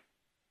 counsel.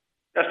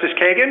 Justice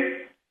Kagan?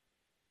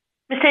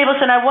 Ms.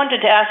 Tableson, I wanted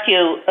to ask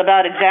you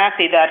about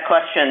exactly that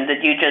question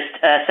that you just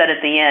said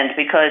at the end,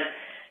 because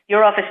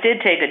your office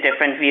did take a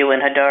different view in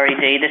Hodari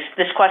D.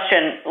 This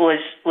question was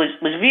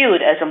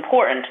viewed as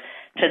important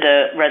to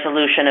the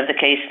resolution of the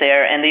case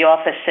there, and the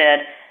office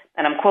said,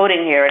 and I'm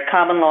quoting here, at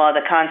common law,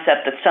 the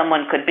concept that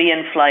someone could be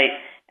in flight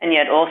and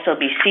yet also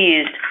be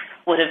seized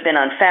would have been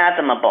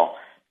unfathomable.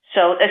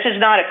 So this is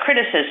not a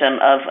criticism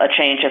of a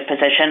change of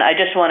position. I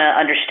just want to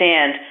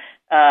understand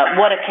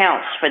what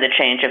accounts for the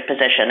change of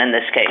position in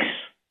this case.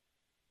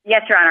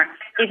 Yes, Your Honor.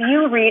 If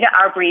you read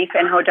our brief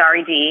in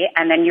Hodari D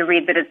and then you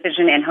read the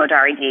decision in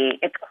Hodari D,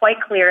 it's quite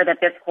clear that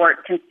this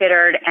court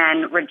considered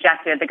and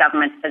rejected the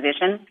government's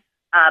position,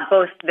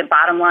 both the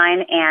bottom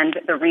line and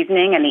the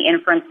reasoning and the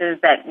inferences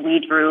that we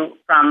drew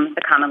from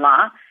the common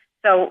law.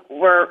 So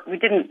we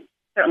didn't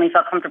certainly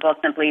feel comfortable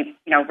simply,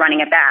 running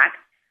it back.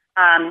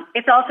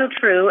 It's also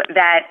true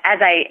that, as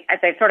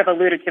I sort of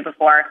alluded to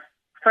before,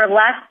 for the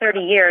last 30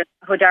 years,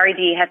 Hodari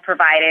D has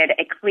provided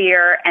a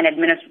clear and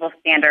administrable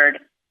standard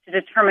to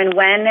determine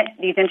when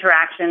these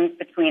interactions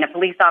between a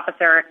police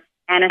officer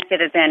and a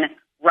citizen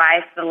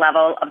rise to the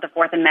level of the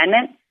Fourth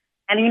Amendment.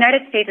 And the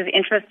United States'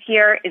 interest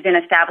here is in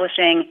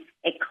establishing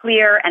a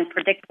clear and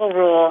predictable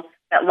rule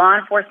that law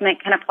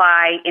enforcement can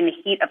apply in the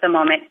heat of the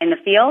moment in the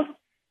field.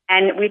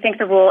 And we think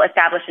the rule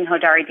established in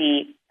Hodari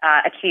D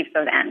achieves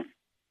those ends.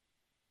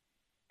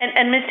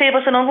 And Ms.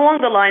 Tableson, along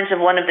the lines of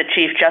one of the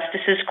Chief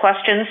Justice's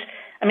questions,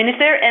 is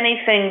there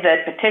anything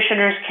that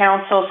Petitioner's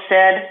Counsel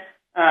said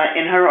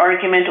in her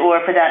argument,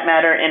 or for that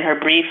matter, in her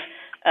brief,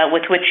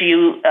 with which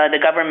the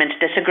government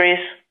disagrees?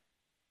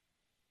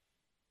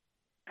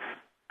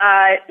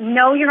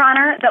 No, Your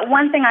Honor. The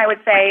one thing I would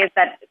say is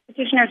that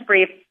Petitioner's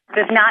brief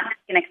does not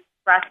take an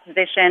express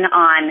position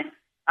on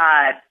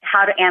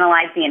how to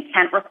analyze the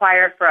intent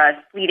required for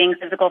a fleeting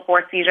physical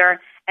force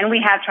seizure, and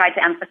we have tried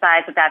to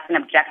emphasize that that's an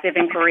objective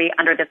inquiry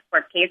under this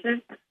court cases.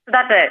 So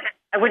that's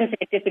I wouldn't say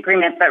a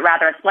disagreement, but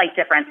rather a slight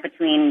difference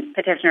between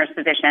Petitioner's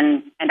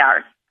position and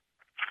ours.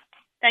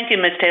 Thank you,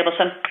 Ms.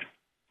 Tableson.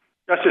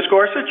 Justice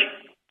Gorsuch?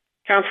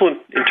 Counsel,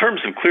 in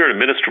terms of clear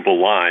and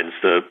administrable lines,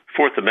 the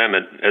Fourth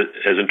Amendment,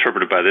 as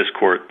interpreted by this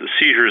court, the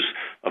seizures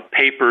of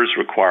papers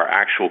require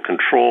actual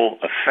control,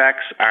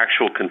 effects,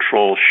 actual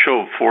control,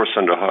 show of force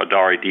under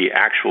Hodari D,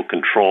 actual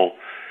control.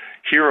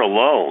 Here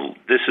alone,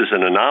 this is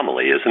an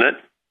anomaly, isn't it?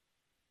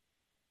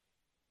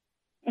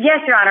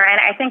 Yes, Your Honor, and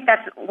I think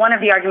that's one of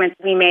the arguments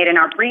we made in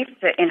our brief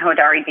in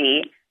Hodari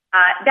D.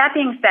 That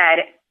being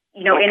said,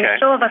 in the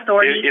show of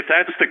authority... If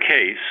that's the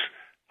case,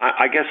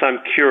 I guess I'm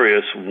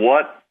curious,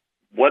 what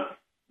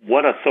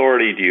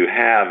authority do you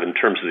have in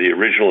terms of the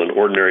original and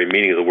ordinary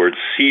meaning of the word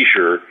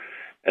seizure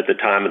at the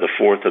time of the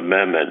Fourth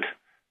Amendment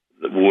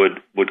that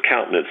would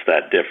countenance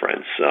that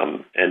difference?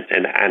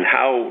 And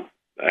how,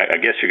 I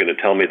guess you're going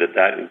to tell me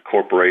that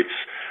incorporates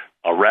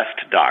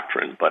arrest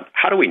doctrine, but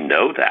how do we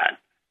know that?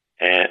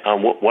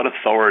 And what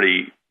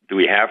authority do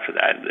we have for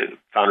that? The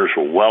founders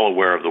were well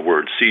aware of the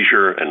word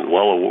seizure and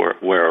well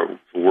aware of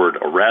the word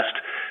arrest,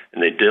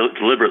 and they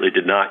deliberately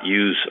did not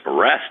use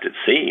arrest, it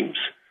seems.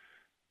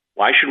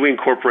 Why should we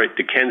incorporate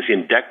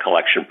Dickensian debt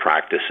collection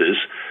practices,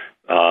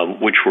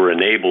 which were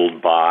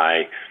enabled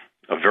by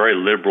a very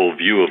liberal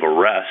view of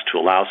arrest to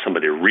allow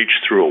somebody to reach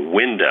through a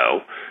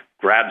window,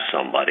 grab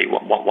somebody?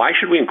 Why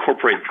should we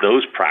incorporate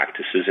those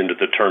practices into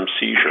the term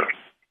seizure?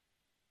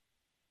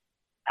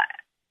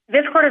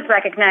 This court has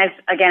recognized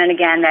again and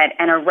again that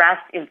an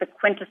arrest is the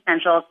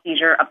quintessential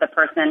seizure of the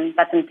person.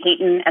 That's in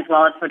Payton as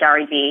well as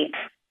Hodari D.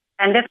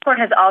 And this court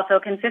has also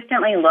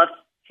consistently looked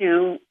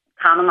to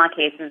common law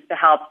cases to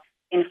help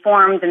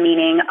inform the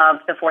meaning of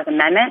the Fourth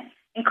Amendment,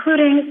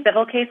 including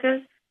civil cases.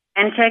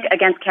 Entick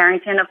against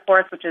Carrington, of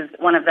course, which is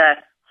one of the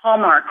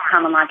hallmark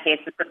common law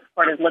cases that the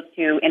court has looked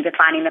to in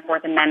defining the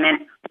Fourth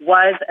Amendment,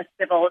 was a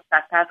civil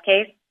trespass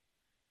case.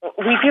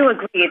 We do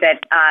agree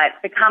that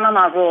the common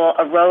law rule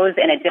arose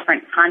in a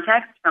different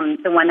context from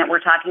the one that we're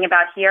talking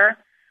about here.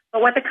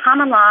 But what the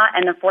common law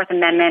and the Fourth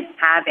Amendment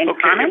have in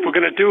common... If we're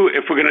going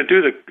to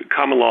do the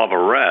common law of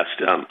arrest,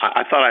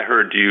 I thought I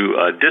heard you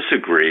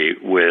disagree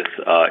with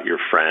your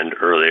friend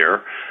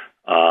earlier,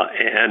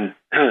 and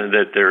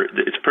that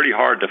it's pretty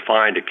hard to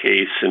find a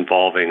case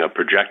involving a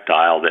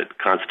projectile that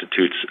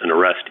constitutes an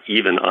arrest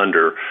even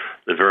under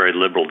the very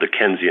liberal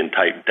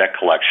Dickensian-type debt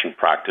collection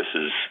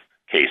practices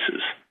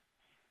cases.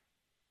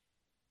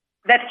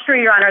 That's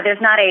true, Your Honor. There's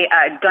not a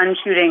gun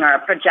shooting or a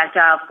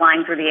projectile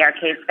flying through the air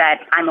case that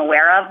I'm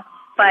aware of.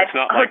 But it's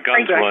not like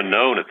guns were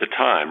unknown at the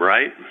time,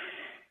 right?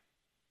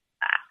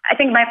 I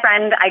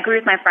agree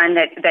with my friend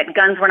that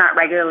guns were not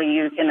regularly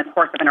used in the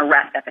course of an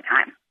arrest at the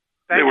time.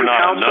 They were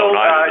not unknown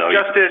either,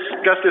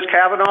 though. Justice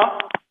Kavanaugh?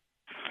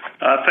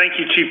 Thank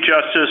you, Chief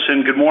Justice,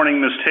 and good morning,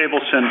 Ms.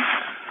 Tableson.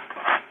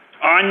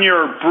 On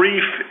your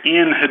brief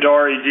in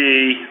Hodari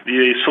D,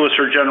 the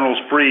Solicitor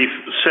General's brief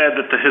said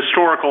that the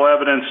historical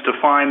evidence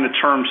defined the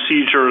term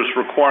seizure as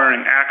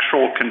requiring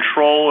actual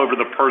control over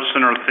the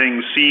person or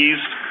thing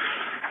seized.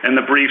 And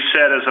the brief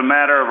said, as a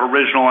matter of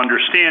original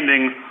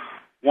understanding,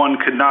 one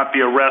could not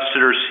be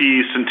arrested or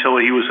seized until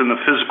he was in the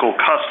physical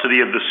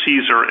custody of the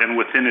seizer and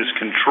within his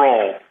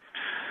control.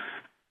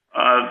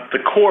 The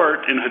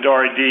court in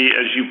Hodari D.,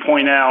 as you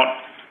point out,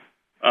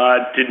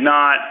 did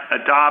not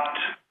adopt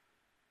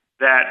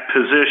that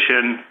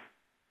position.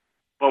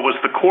 But was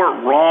the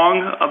court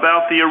wrong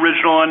about the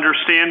original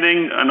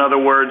understanding? In other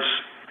words,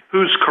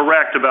 who's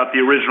correct about the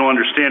original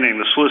understanding,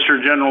 the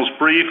Solicitor General's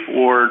brief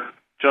or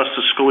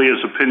Justice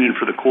Scalia's opinion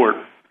for the court?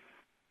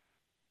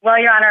 Well,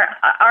 Your Honor,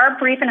 our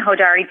brief in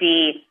Hodari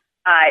D.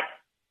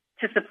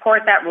 To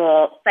support that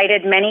rule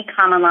cited many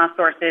common law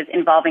sources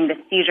involving the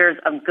seizures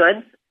of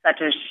goods,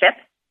 such as ships,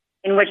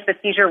 in which the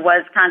seizure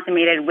was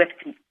consummated with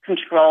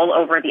control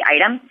over the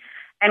item.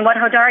 And what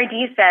Hodari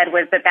D. said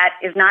was that that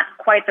is not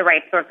quite the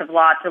right source of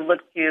law to look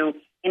to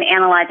in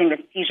analyzing the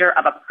seizure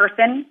of a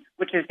person,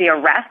 which is the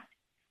arrest.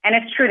 And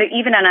it's true that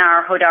even in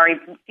our Hodari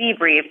D.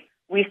 brief,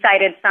 we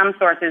cited some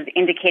sources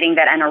indicating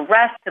that an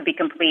arrest could be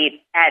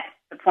complete at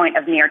the point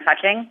of mere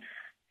touching.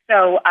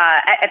 So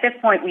at this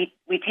point,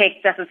 we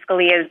take Justice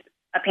Scalia's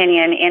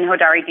opinion in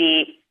Hodari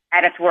D.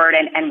 at its word,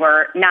 and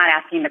we're not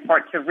asking the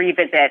court to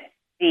revisit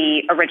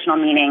the original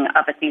meaning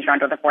of a seizure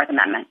under the Fourth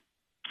Amendment.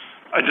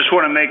 I just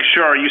want to make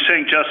sure, are you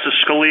saying Justice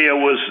Scalia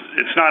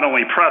it's not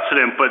only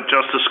precedent, but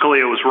Justice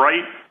Scalia was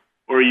right?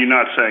 Or are you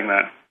not saying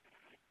that?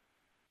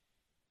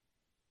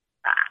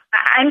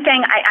 I'm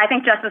saying I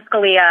think Justice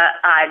Scalia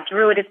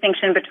drew a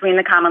distinction between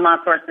the common law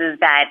sources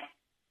that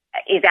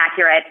is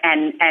accurate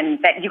and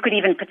that you could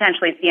even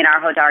potentially see in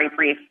our Hodari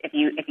brief if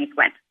you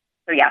squint.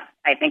 So yes,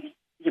 I think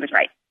he was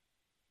right.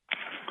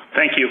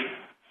 Thank you.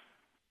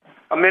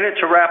 A minute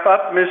to wrap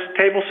up, Ms.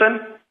 Tableson.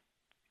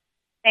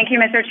 Thank you,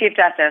 Mr. Chief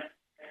Justice.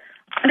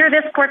 Under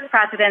this court's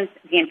precedents,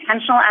 the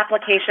intentional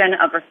application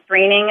of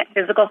restraining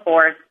physical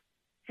force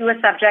to a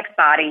subject's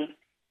body,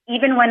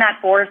 even when that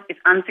force is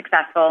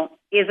unsuccessful,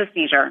 is a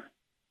seizure,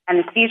 and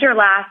the seizure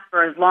lasts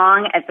for as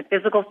long as the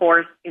physical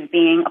force is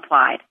being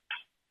applied.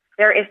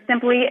 There is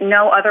simply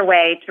no other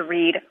way to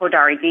read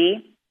Hodari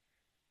D.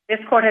 This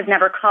court has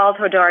never called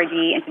Hodari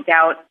D. into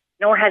doubt,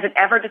 nor has it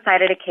ever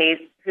decided a case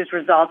whose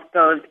result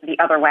goes the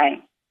other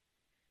way.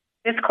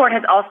 This court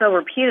has also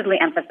repeatedly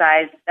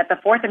emphasized that the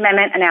Fourth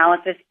Amendment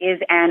analysis is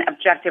an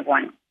objective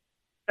one.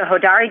 The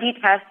Hodari D.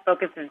 test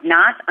focuses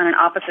not on an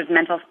officer's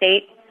mental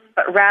state,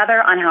 but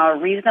rather on how a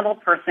reasonable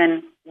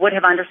person would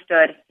have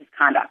understood his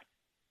conduct.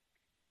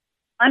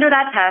 Under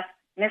that test,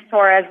 Ms.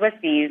 Torres was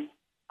seized,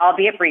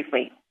 albeit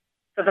briefly,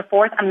 so the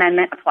Fourth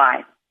Amendment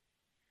applies.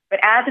 But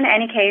as in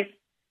any case,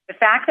 the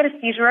fact that a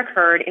seizure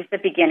occurred is the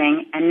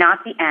beginning and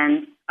not the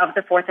end of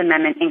the Fourth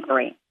Amendment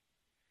inquiry.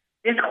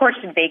 This court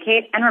should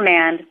vacate and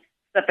remand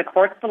so that the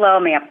courts below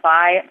may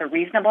apply the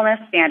reasonableness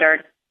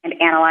standard and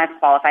analyze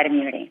qualified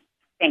immunity.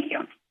 Thank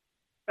you.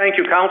 Thank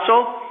you,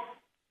 counsel.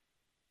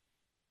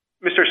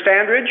 Mr.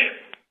 Standridge.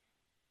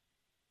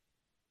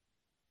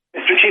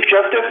 Mr. Chief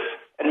Justice,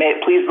 and may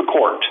it please the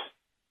court.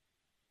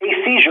 A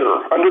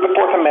seizure under the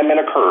Fourth Amendment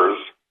occurs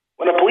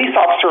when a police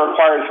officer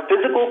acquires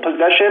physical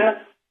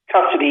possession,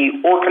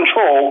 custody, or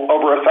control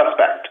over a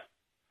suspect.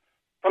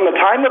 From the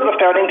time of the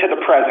founding to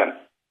the present,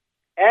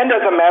 and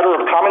as a matter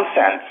of common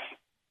sense,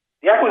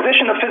 the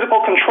acquisition of physical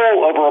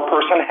control over a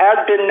person has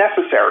been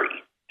necessary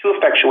to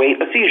effectuate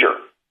a seizure.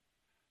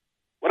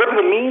 Whatever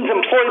the means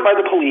employed by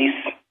the police,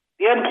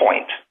 the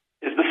endpoint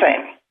is the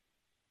same.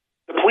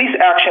 The police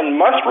action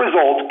must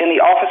result in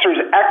the officer's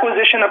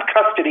acquisition of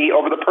custody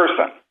over the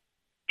person,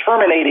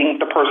 terminating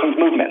the person's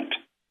movement.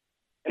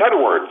 In other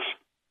words,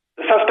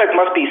 the suspect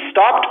must be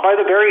stopped by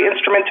the very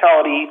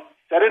instrumentality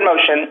set in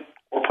motion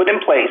or put in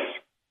place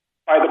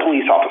by the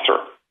police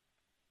officer.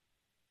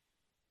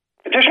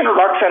 Petitioner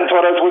Roxanne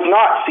Torres was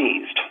not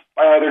seized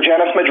by either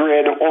Janice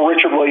Madrid or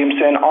Richard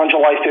Williamson on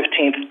July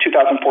 15,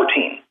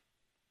 2014.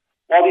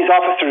 While these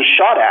officers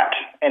shot at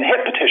and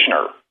hit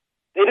Petitioner,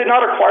 they did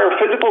not acquire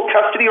physical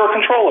custody or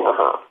control over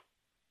her.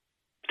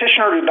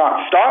 Petitioner did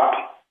not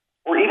stop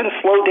or even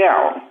slow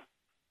down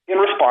in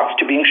response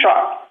to being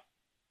shot.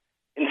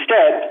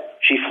 Instead,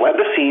 she fled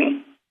the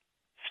scene,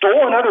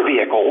 stole another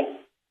vehicle,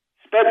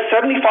 sped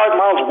 75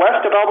 miles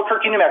west of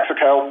Albuquerque, New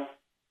Mexico,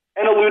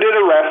 and eluded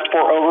arrest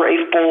for over a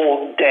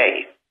full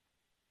day.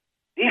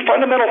 The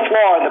fundamental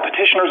flaw in the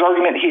petitioner's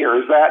argument here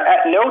is that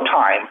at no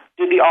time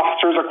did the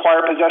officers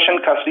acquire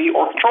possession, custody,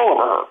 or control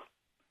over her.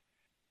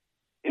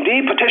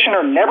 Indeed,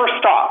 petitioner never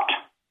stopped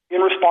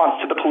in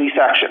response to the police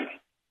action.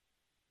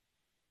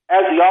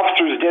 As the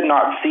officers did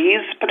not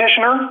seize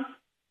petitioner,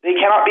 they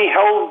cannot be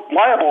held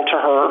liable to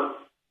her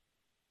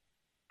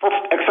for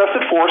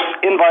excessive force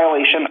in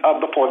violation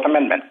of the Fourth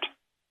Amendment.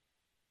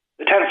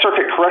 The Tenth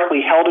Circuit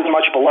correctly held as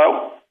much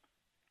below,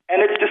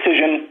 and its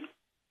decision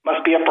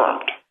must be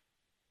affirmed.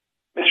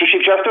 Mr.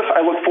 Chief Justice,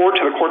 I look forward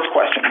to the court's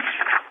questions.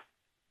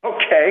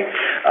 Okay.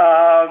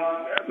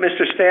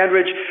 Mr.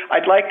 Standridge,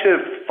 I'd like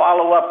to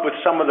follow up with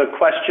some of the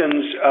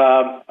questions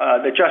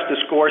that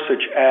Justice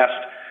Gorsuch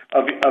asked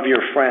of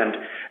your friend.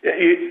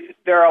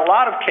 There are a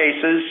lot of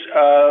cases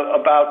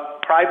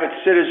about private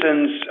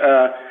citizens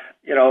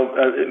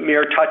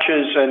mere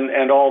touches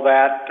and all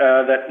that,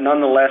 that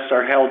nonetheless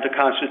are held to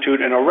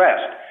constitute an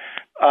arrest.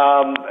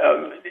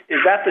 Is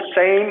that the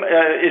same?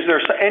 Is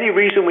there any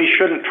reason we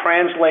shouldn't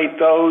translate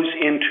those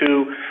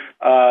into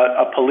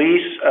a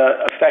police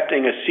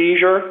affecting a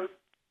seizure?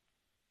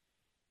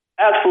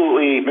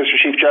 Absolutely, Mr.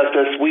 Chief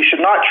Justice. We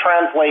should not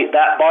translate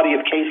that body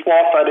of case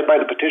law cited by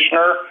the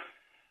petitioner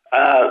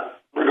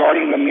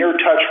regarding the mere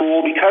touch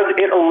rule because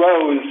it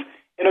arose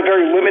in a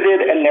very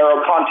limited and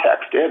narrow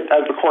context.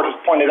 As the court has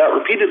pointed out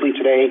repeatedly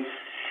today,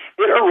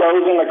 it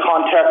arose in the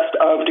context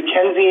of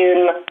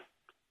Dickensian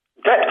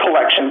debt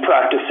collection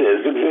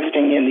practices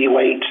existing in the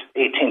late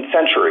 18th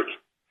century.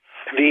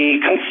 The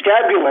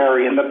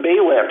constabulary and the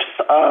bailiffs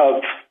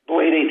of the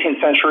late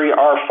 18th century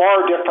are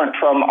far different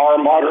from our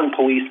modern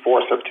police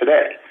force of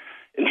today.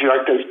 In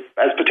fact,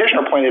 as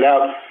petitioner pointed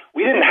out,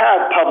 we didn't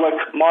have public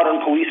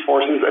modern police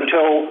forces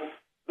until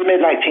the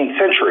mid-19th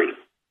century.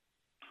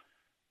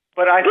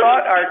 But I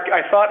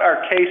thought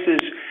our cases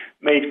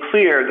made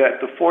clear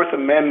that the Fourth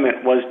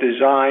Amendment was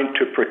designed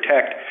to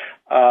protect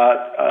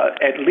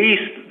at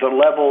least the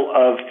level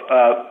of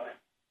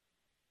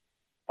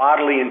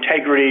bodily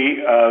integrity,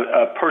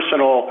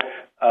 personal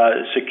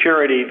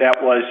security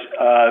that was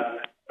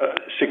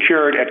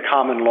secured at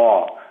common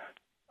law.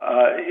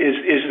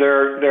 Is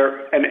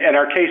there and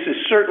our cases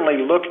certainly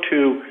look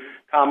to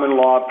common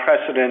law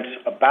precedents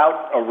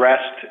about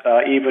arrest,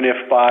 even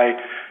if by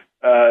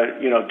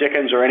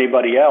Dickens or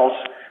anybody else.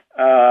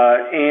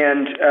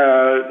 And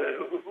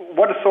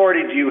what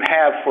authority do you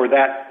have for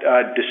that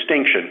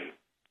distinction?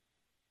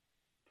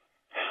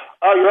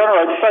 Your Honor,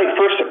 I'd cite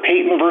first at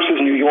Peyton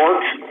versus New York,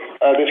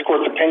 this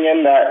court's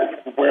opinion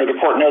where the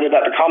court noted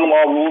that the common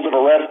law rules of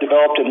arrest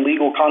developed in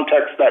legal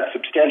contexts that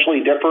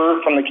substantially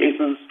differ from the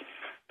cases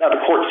that the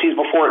court sees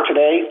before it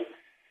today,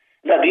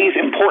 that these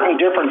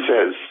important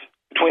differences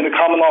between the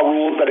common law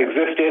rules that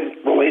existed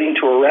relating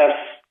to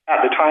arrests at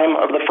the time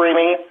of the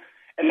framing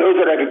and those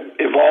that have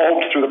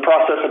evolved through the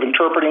process of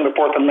interpreting the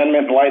Fourth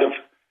Amendment in light of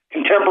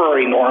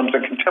contemporary norms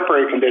and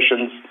contemporary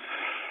conditions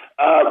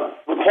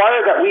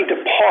require that we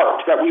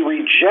depart, that we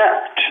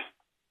reject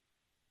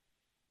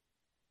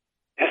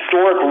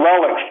historic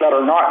relics that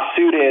are not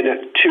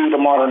suited to the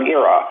modern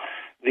era.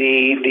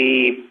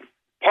 The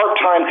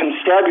part-time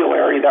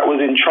constabulary that was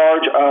in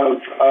charge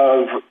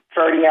of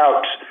ferreting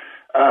out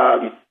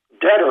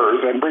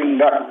debtors and bringing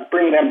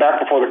them back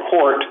before the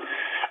court,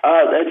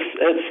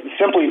 it's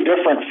simply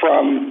different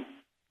from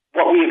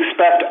what we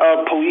expect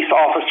of police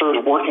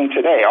officers working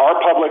today. Our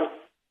public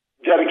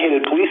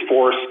dedicated police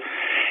force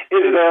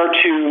is there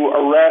to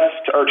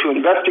arrest or to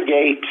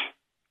investigate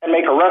and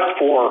make arrests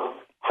for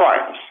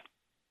crimes.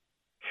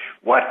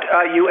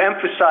 You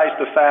emphasized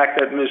the fact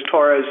that Ms.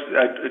 Torres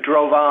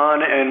drove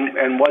on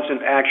and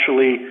wasn't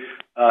actually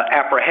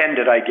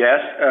apprehended, I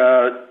guess,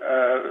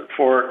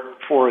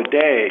 for a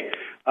day.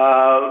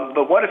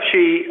 But what if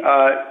she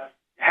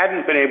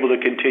hadn't been able to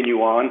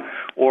continue on,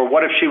 or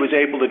what if she was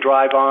able to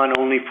drive on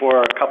only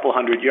for a couple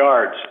hundred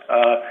yards?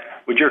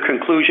 Would your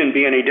conclusion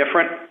be any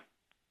different?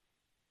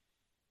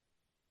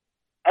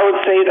 I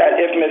would say that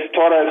if Ms.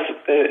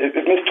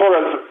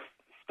 Torres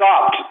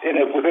stopped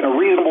within a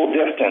reasonable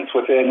distance,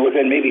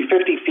 within maybe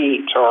 50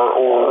 feet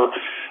or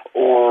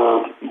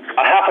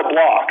a half a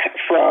block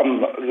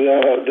from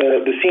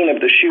the scene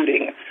of the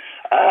shooting,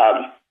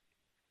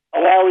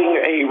 allowing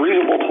a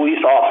reasonable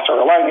police officer,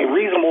 allowing a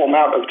reasonable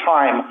amount of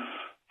time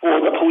for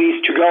the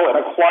police to go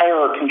and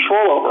acquire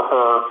control over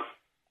her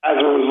as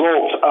a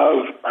result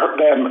of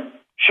them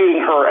shooting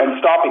her and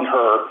stopping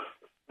her,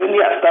 then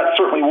yes, that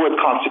certainly would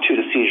constitute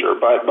a seizure.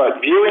 But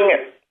viewing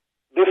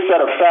this set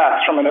of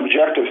facts from an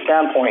objective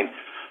standpoint,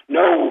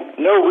 no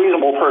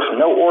reasonable person,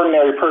 no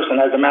ordinary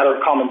person, as a matter of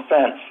common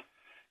sense,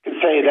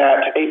 could say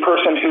that a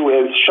person who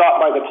is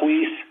shot by the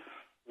police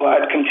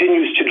but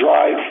continues to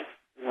drive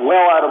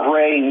well out of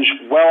range,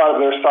 well out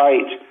of their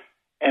sight,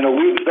 and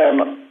eludes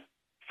them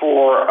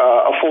for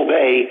a full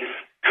day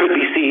could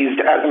be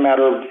seized as a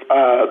matter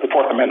of the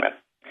Fourth Amendment.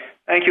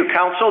 Thank you,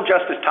 counsel.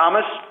 Justice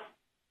Thomas?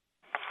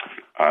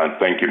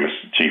 Thank you,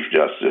 Mr. Chief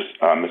Justice.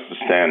 Mr.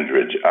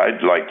 Standridge,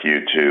 I'd like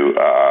you to,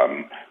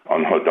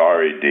 on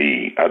Hodari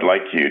D., I'd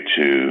like you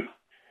to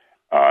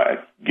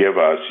give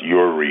us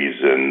your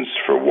reasons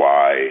for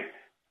why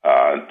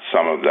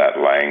some of that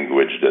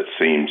language that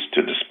seems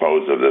to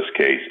dispose of this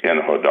case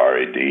in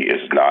Hodari D.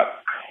 is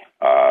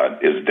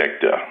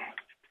dicta.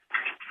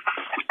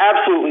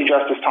 Absolutely,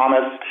 Justice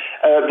Thomas.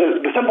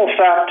 The simple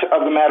fact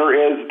of the matter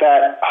is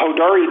that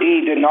Hodari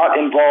D. did not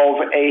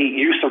involve a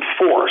use of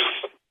force,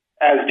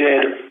 as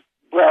did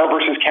Brower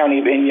versus County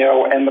of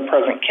Inyo and the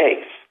present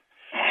case.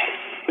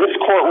 This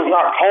court was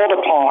not called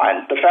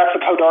upon. The facts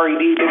of Hodari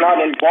D. did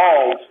not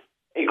involve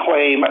a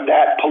claim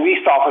that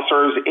police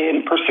officers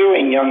in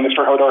pursuing young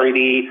Mr. Hodari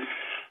D.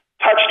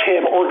 touched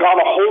him or got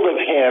a hold of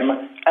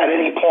him at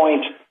any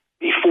point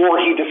before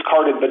he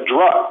discarded the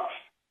drugs.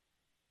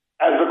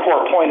 As the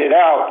court pointed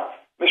out,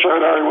 Mr.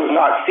 Hodari was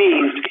not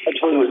seized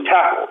until he was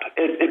tackled.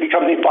 It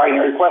becomes a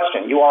binary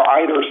question. You are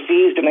either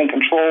seized and in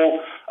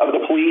control of the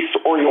police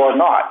or you are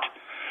not.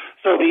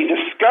 So the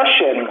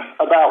discussion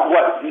about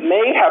what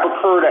may have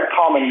occurred at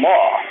common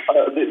law,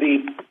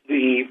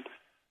 the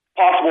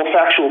possible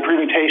factual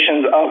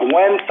permutations of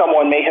when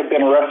someone may have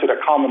been arrested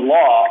at common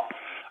law,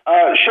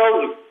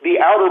 shows the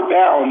outer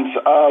bounds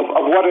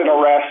of what an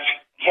arrest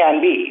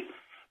can be.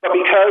 But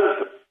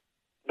because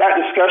that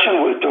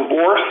discussion was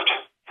divorced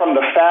from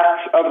the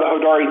facts of the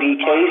Hodari D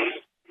case,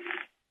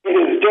 it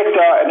is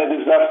dicta and it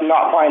is thus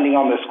not binding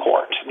on this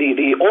court.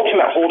 The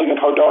ultimate holding of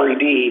Hodari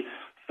D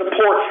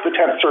supports the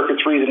 10th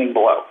Circuit's reasoning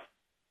below.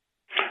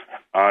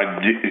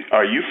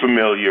 Are you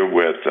familiar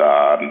with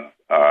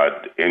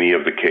any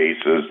of the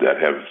cases that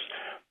have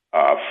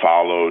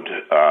followed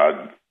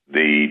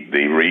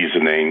the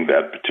reasoning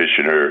that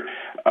petitioner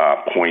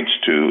points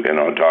to in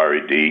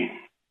Hodari D?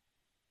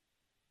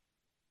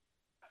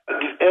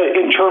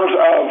 In terms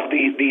of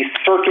the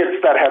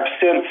circuits that have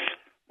since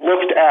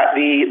looked at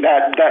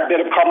that bit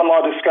of common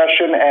law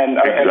discussion and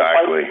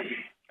exactly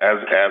as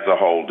a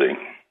holding.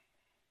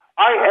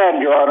 I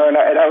am, Your Honor, and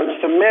I would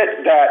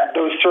submit that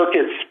those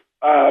circuits,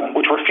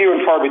 which were few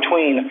and far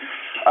between,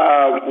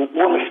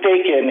 were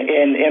mistaken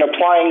in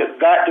applying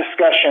that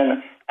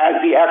discussion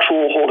as the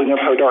actual holding of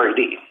Hodari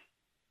D.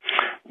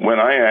 When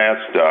I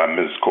asked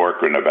Ms.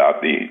 Corcoran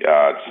about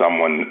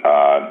someone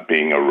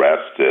being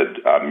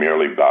arrested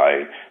merely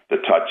by the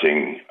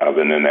touching of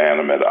an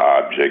inanimate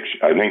object,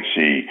 I think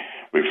she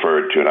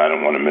referred to, and I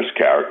don't want to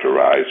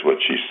mischaracterize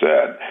what she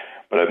said,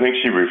 but I think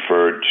she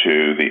referred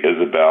to the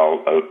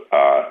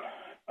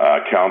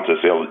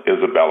Countess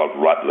Isabel of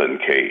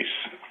Rutland case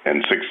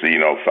in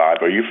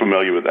 1605. Are you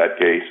familiar with that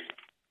case?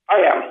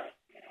 I am.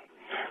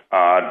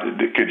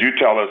 Could you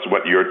tell us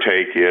what your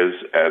take is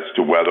as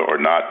to whether or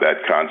not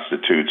that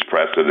constitutes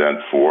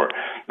precedent for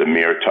the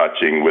mere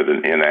touching with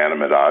an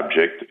inanimate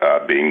object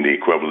being the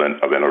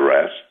equivalent of an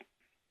arrest?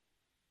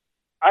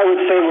 I would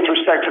say with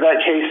respect to that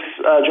case,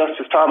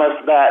 Justice Thomas,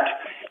 that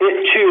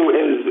it too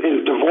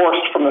is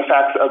divorced from the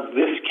facts of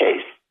this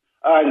case.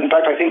 In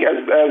fact, I think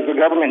as the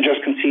government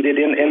just conceded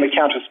in the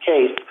Countess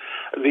case,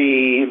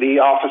 the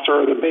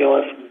officer, the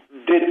bailiff,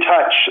 did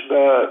touch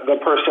the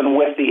person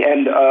with the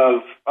end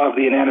of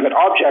the inanimate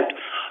object,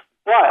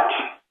 but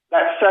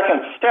that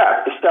second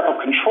step, the step of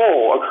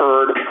control,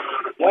 occurred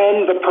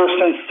when the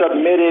person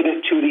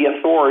submitted to the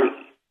authority.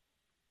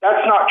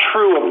 That's not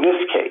true of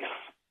this case.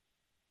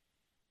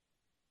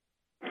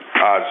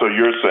 So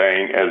you're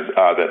saying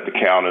that the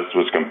Countess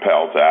was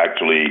compelled to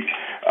actually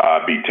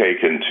be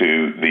taken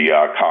to the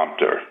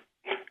Compter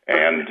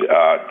and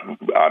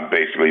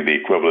basically the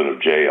equivalent of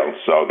jail.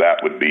 So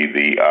that would be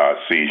the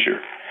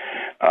seizure.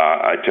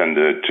 I tend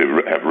to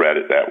have read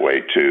it that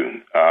way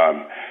too.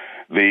 Are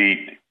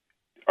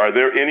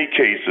there any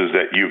cases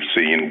that you've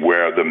seen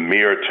where the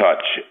mere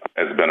touch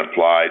has been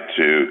applied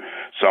to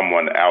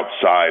someone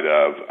outside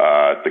of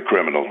the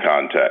criminal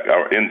context,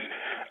 or in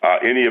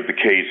any of the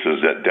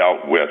cases that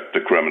dealt with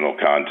the criminal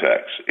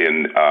context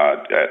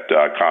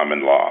at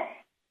common law?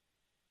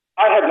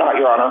 I have not,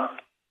 Your Honor.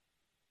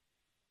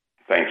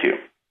 Thank you.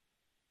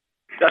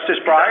 Justice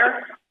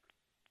Breyer?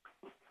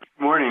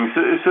 Morning.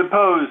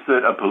 Suppose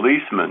that a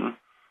policeman,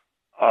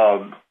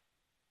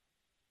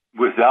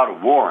 without a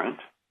warrant,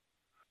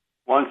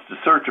 wants to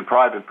search a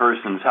private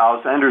person's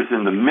house, enters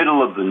in the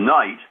middle of the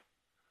night.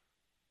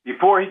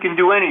 Before he can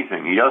do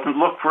anything, he doesn't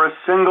look for a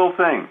single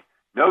thing.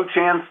 No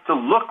chance to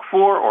look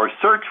for or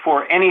search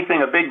for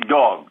anything. A big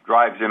dog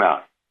drives him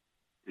out.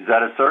 Is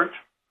that a search?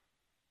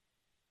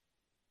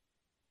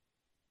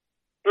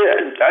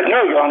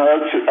 No, Your Honor. I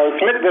would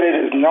submit that it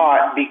is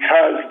not,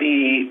 because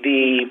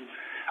the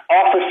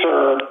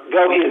officer,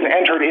 though he has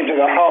entered into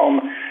the home,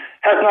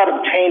 has not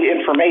obtained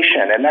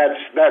information, and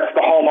that's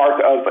the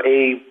hallmark of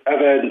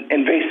an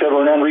invasive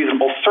or an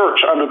unreasonable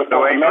search under the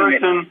Fourth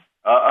Amendment.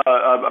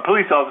 A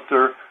police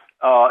officer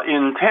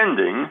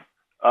intending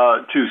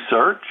to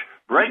search,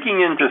 breaking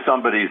into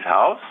somebody's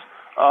house,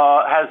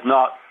 has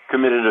not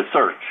committed a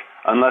search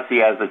unless he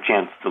has a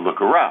chance to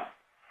look around.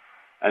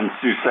 And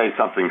to say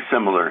something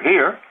similar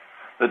here,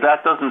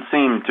 that doesn't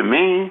seem to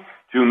me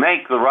to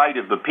make the right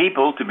of the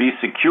people to be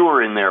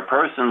secure in their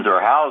persons or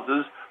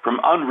houses from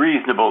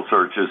unreasonable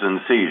searches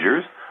and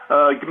seizures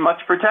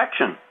much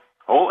protection.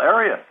 Whole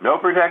area, no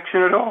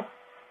protection at all.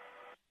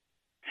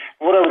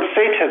 What I would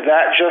say to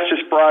that,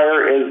 Justice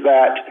Breyer, is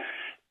that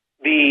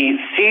the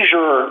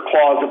seizure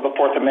clause of the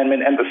Fourth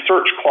Amendment and the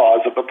search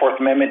clause of the Fourth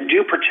Amendment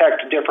do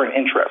protect different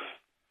interests.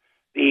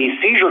 The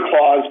seizure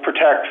clause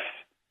protects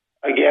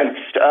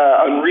against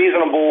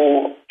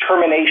unreasonable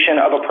termination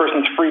of a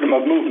person's freedom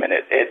of movement.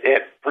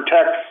 It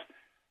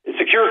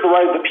secures the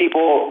right of the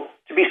people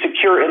to be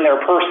secure in their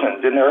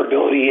persons, in their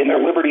ability, in their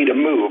liberty to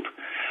move.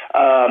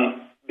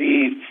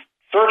 The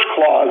search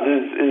clause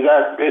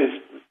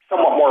is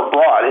somewhat more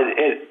broad.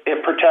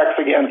 It protects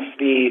against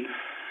the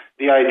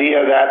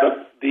idea that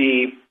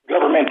the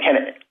government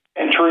can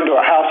enter into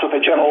a house with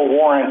a general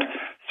warrant,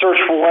 search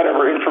for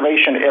whatever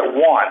information it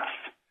wants.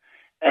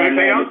 And if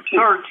they don't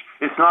search,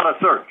 it's not a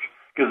search,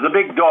 because the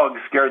big dog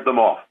scared them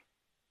off.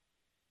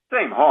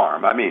 Same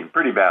harm. I mean,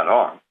 pretty bad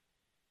harm.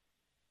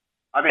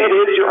 It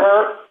is, Your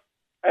Honor.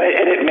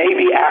 And it may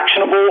be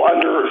actionable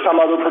under some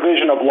other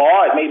provision of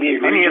law. It may be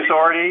egregious.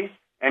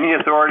 Any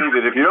authority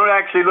that if you don't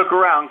actually look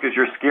around because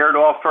you're scared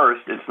off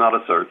first, it's not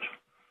a search.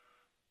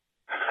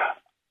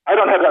 I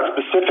don't have that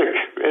specific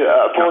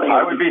authority.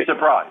 I would be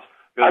surprised.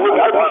 I'd be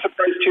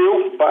surprised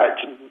too, but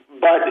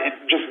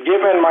just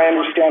given my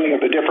understanding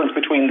of the difference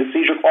between the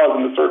seizure clause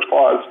and the search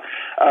clause,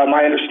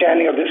 my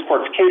understanding of this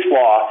court's case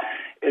law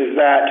is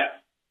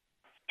that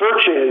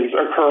searches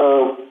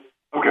occur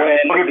when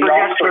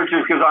forget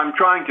searches because I'm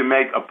trying to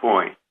make a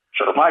point.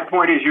 Sure. My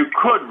point is you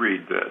could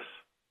read this,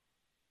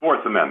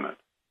 Fourth Amendment,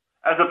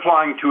 as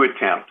applying to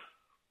attempts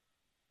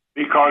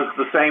because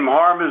the same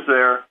harm is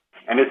there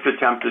and it's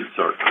attempted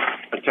search,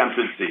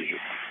 attempted seizure.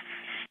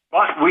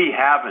 But we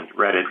haven't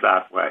read it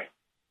that way.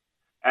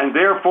 And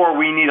therefore,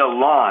 we need a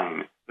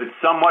line that's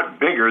somewhat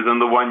bigger than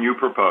the one you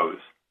propose.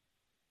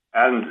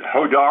 And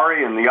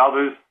Hodari and the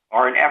others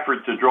are an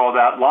effort to draw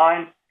that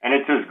line, and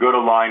it's as good a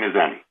line as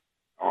any.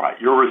 All right,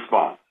 your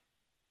response.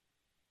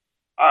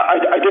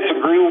 I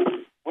disagree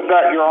with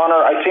that, Your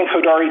Honor. I think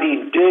Hodari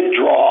D. did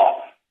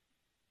draw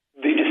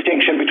the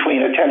distinction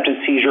between attempted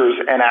seizures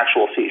and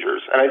actual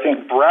seizures. And I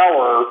think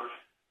Brower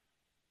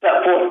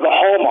set forth the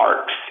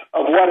hallmarks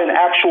of what an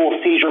actual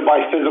seizure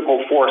by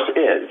physical force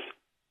is.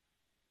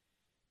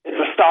 It's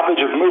a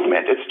stoppage of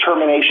movement. It's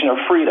termination of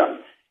freedom.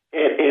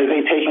 It is a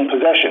taking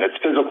possession. It's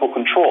physical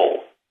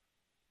control.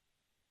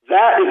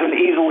 That is an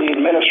easily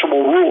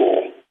administrable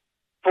rule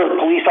for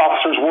police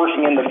officers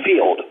working in the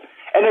field.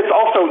 And it's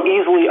also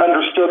easily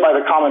understood by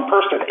the common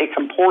person. It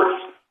comports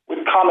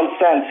with common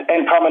sense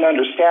and common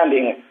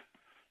understanding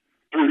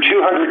through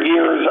 200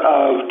 years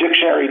of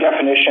dictionary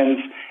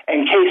definitions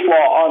and case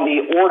law on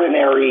the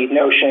ordinary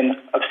notion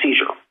of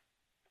seizure.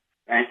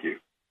 Thank you.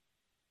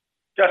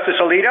 Justice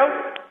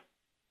Alito?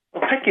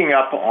 Well, picking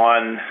up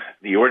on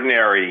the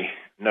ordinary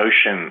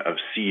notion of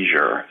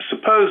seizure,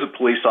 suppose a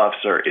police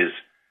officer is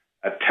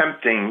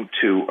attempting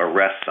to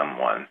arrest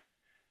someone,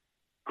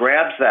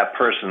 grabs that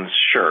person's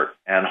shirt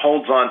and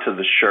holds onto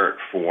the shirt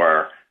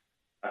for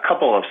a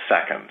couple of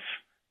seconds,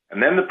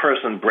 and then the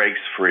person breaks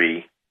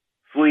free,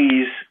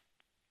 flees,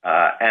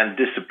 and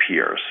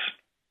disappears.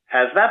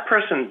 Has that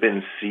person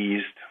been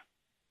seized?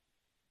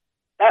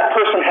 That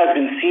person has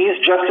been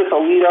seized, Justice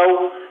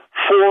Alito,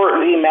 for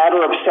the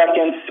matter of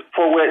seconds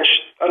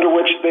under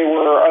which they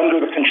were under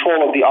the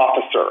control of the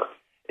officer.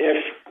 If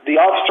the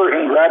officer,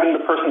 in grabbing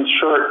the person's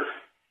shirt,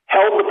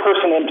 held the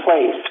person in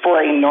place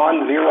for a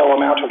non-zero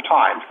amount of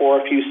time, for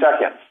a few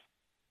seconds,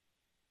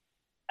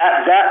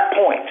 at that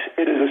point,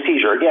 it is a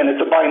seizure. Again,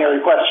 it's a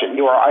binary question.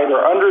 You are either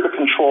under the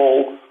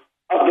control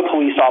of the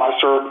police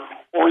officer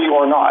or you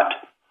are not.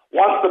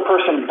 Once the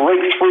person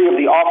breaks free of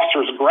the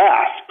officer's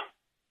grasp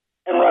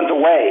and runs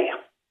away,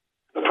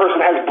 the person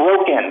has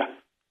broken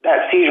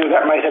that seizure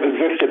that might have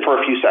existed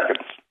for a few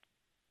seconds.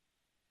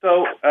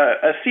 So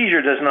a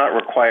seizure does not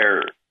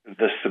require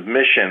the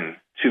submission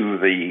to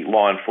the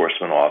law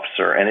enforcement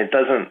officer, and it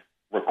doesn't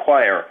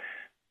require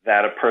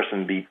that a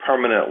person be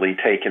permanently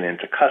taken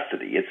into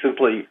custody. It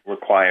simply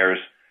requires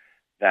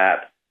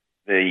that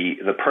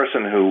the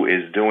person who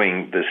is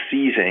doing the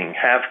seizing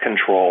have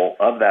control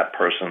of that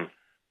person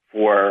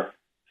for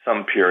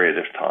some period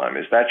of time.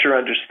 Is that your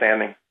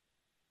understanding?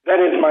 That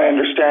is my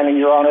understanding,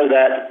 Your Honor,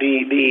 that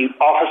the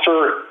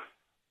officer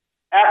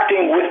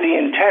acting with the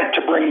intent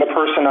to bring the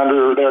person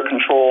under their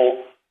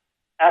control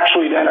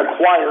actually then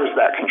acquires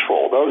that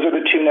control. Those are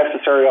the two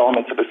necessary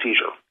elements of a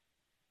seizure.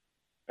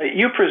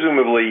 You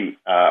presumably,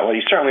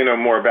 you certainly know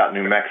more about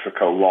New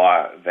Mexico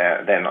law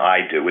than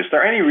I do. Is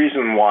there any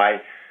reason why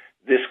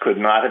this could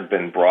not have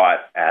been brought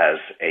as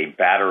a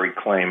battery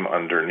claim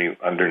under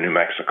New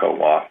Mexico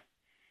law?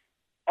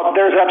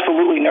 There's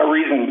absolutely no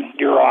reason,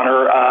 Your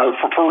Honor.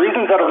 For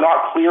reasons that are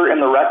not clear in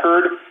the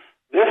record,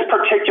 this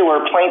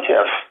particular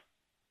plaintiff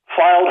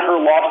filed her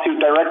lawsuit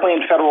directly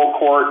in federal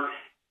court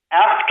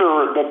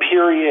after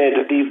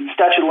the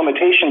statute of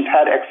limitations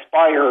had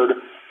expired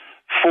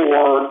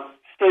for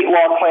state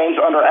law claims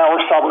under our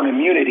sovereign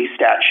immunity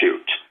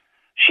statute.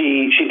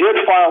 She did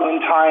file in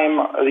time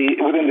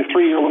within the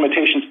 3-year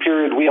limitations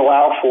period we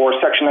allow for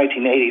Section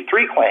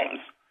 1983 claims,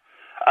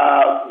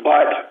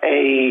 but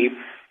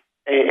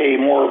a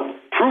more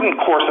prudent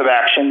course of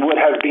action would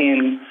have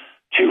been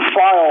to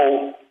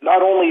file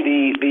not only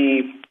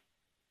the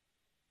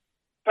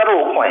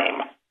federal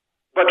claim,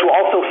 but to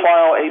also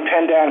file a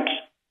pendant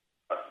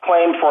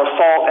claim for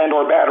assault and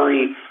or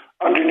battery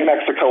under New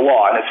Mexico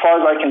law. And as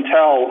far as I can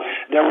tell,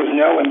 there was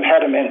no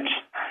impediment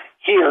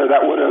here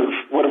that would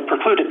have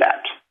precluded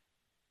that.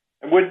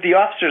 Would the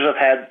officers have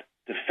had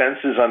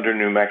defenses under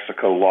New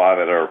Mexico law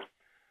that are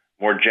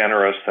more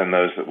generous than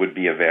those that would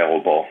be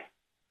available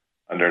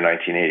under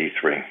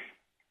 1983?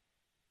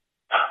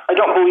 I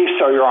don't believe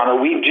so, Your Honor.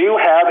 We do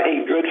have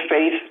a good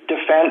faith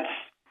defense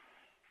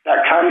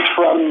that comes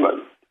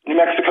from New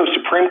Mexico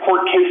Supreme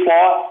Court case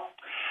law.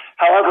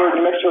 However,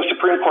 New Mexico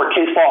Supreme Court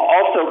case law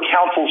also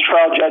counsels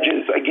trial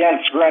judges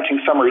against granting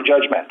summary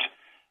judgment.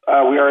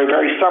 We are a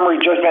very summary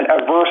judgment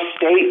averse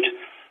state,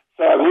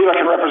 so I believe I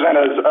can represent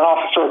as an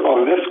officer of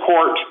both this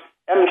court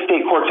and the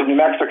state courts of New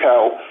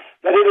Mexico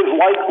that it is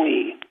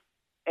likely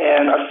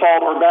an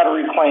assault or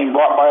battery claim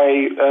brought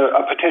by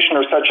a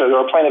petitioner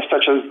or a plaintiff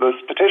such as this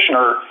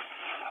petitioner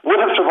would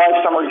have survived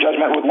summary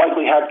judgment, would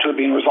likely have to have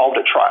been resolved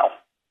at trial.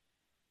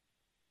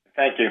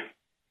 Thank you.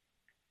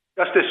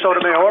 Justice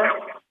Sotomayor?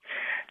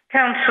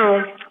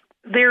 Counsel,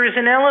 there is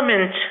an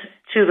element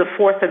to the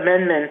Fourth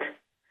Amendment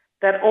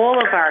that all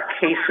of our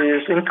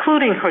cases,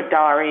 including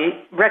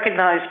Hodari,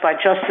 recognized by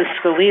Justice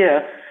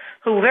Scalia,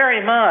 who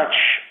very much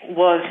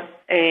was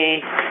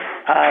a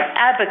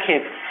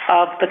advocate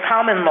of the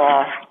common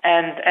law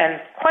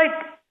and quite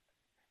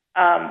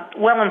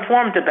well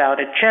informed about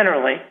it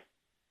generally,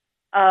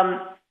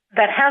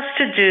 that has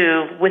to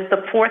do with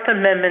the Fourth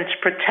Amendment's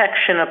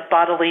protection of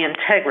bodily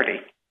integrity.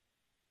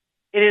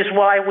 It is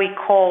why we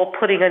call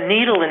putting a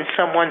needle in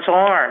someone's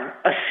arm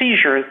a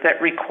seizure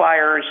that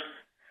requires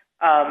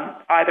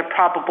either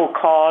probable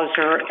cause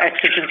or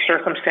exigent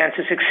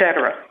circumstances,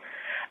 etc.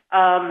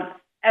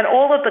 And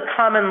all of the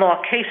common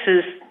law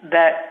cases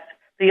that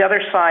the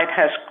other side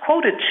has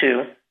quoted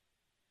to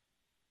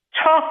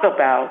talk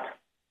about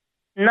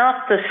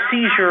not the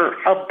seizure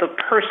of the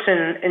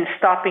person in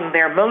stopping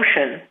their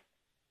motion,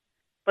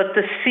 but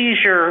the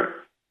seizure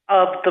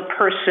of the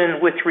person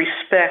with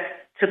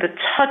respect to the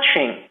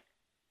touching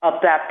of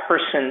that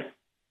person,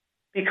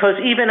 because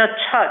even a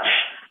touch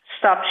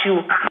stops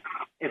you.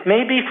 It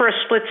may be for a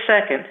split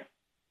second,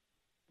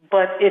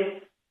 but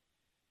it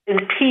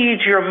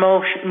impedes your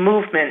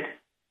movement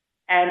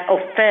and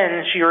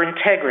offends your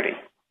integrity.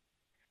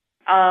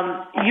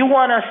 You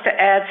want us to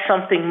add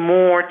something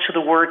more to the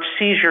word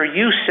seizure,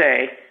 you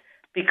say,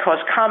 because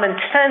common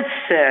sense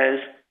says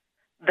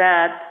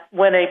that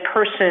when a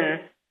person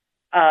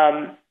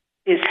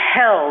is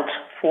held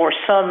for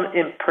some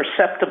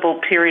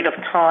imperceptible period of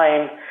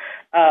time,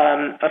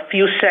 a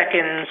few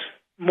seconds,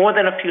 more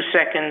than a few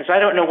seconds, I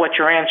don't know what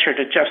your answer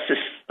to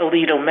Justice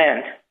Alito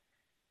meant,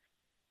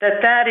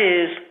 that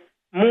is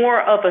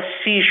more of a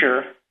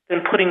seizure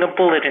than putting a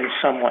bullet in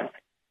someone.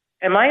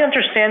 Am I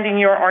understanding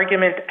your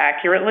argument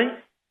accurately?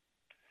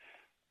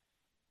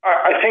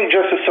 I think,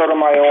 Justice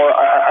Sotomayor,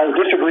 I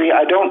disagree.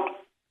 I don't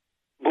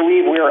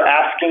believe we are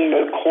asking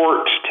the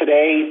court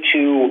today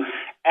to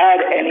add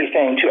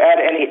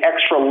any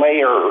extra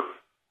layer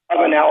of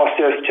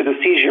analysis to the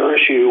seizure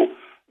issue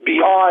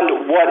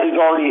beyond what is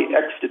already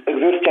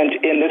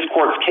existent in this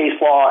court's case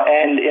law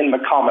and in the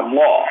common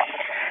law.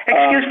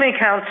 Excuse me,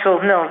 counsel.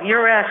 No,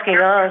 you're asking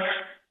us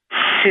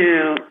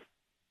to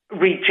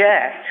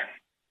reject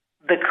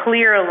the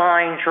clear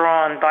line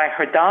drawn by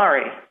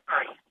Hodari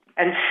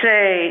and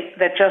say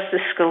that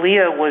Justice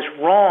Scalia was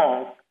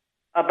wrong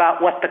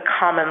about what the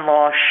common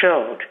law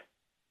showed.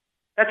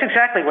 That's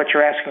exactly what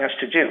you're asking us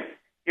to do.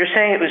 You're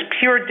saying it was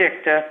pure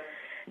dicta.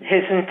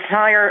 His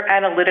entire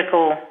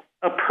analytical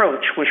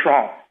approach was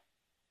wrong.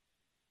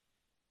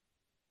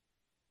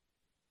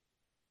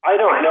 I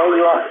don't know,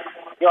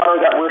 Your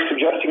Honor, that we're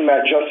suggesting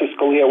that Justice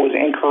Scalia was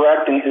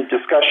incorrect in his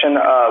discussion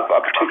of a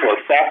particular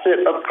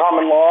facet of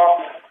common law,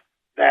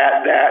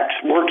 that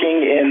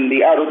working in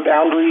the outer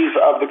boundaries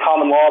of the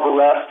common law of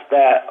arrest,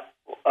 that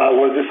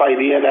was this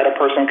idea that a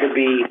person could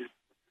be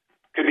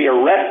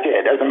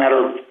arrested as a matter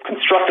of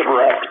constructive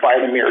arrest by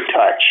the mere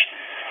touch.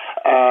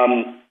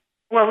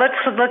 Well, let's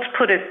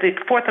put it, the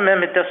Fourth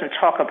Amendment doesn't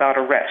talk about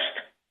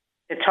arrest.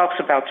 It talks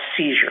about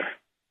seizure.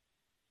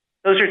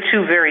 Those are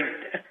two very,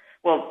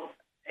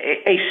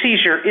 a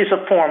seizure is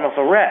a form of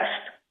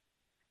arrest,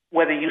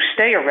 whether you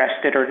stay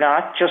arrested or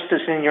not, just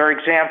as in your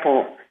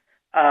example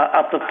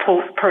of the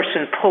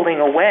person pulling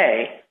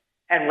away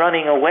and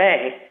running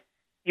away.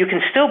 You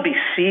can still be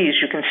seized,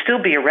 you can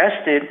still be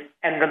arrested,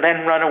 and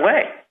then run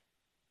away.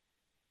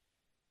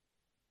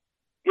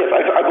 Yes,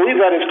 I believe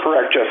that is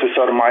correct, Justice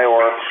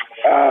Sotomayor.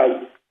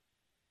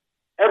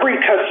 Every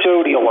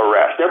custodial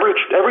arrest,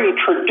 every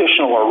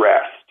traditional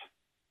arrest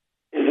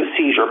is a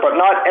seizure, but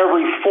not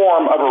every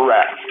form of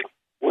arrest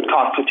would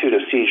constitute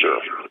a seizure.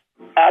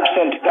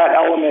 Absent that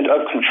element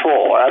of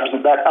control,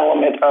 absent that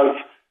element of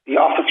the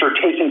officer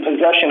taking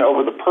possession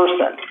over the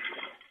person,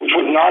 which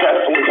was not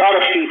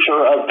a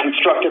feature of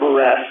constructive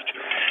arrest.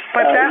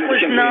 But that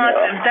was not,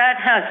 that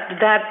has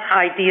that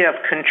idea of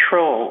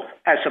control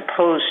as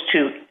opposed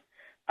to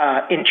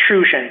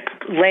intrusion,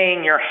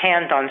 laying your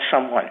hand on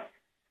someone.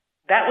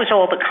 That was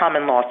all the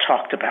common law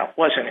talked about,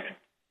 wasn't it?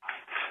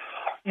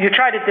 You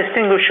try to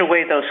distinguish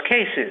away those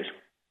cases,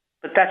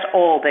 but that's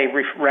all they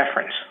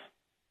reference.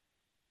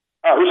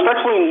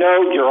 Respectfully,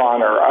 no, Your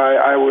Honor.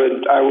 I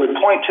would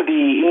point to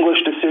the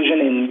English decision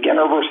in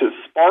Genner versus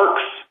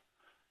Sparks,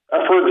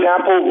 for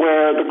example,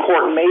 where the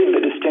court made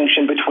the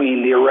distinction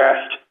between the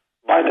arrest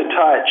by the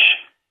touch,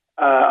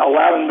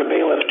 allowing the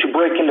bailiff to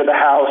break into the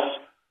house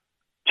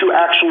to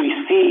actually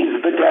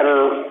seize the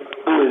debtor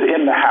who is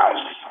in the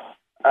house.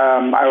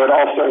 I would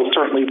also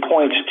certainly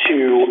point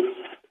to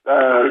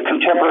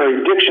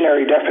contemporary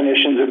dictionary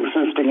definitions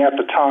existing at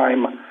the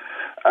time.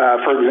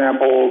 For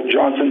example,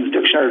 Johnson's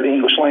Dictionary of the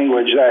English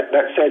Language that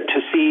said to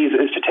seize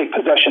is to take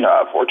possession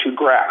of or to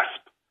grasp.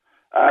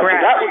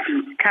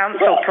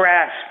 Counsel,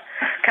 grasp.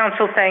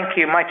 Counsel, thank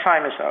you. My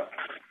time is up.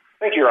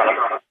 Thank you, Your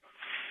Honor.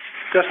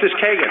 Justice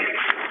Kagan.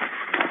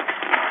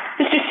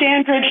 Mr.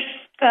 Sandridge,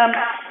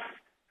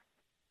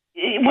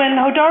 when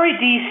Hodari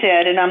D.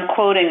 said, and I'm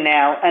quoting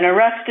now, an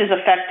arrest is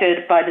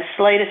effected by the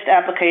slightest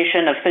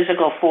application of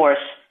physical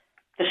force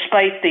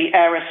despite the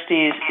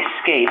arrestee's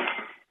escape,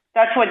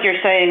 that's what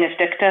you're saying is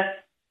dicta?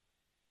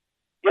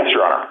 Yes,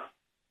 Your Honor.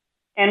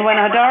 And when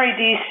Hodari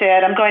D.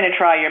 said, I'm going to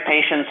try your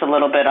patience a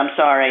little bit, I'm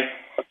sorry.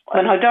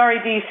 When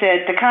Hodari D.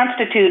 said, to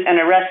constitute an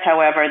arrest,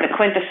 however, the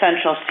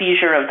quintessential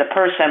seizure of the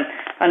person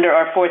under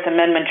our Fourth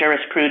Amendment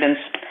jurisprudence,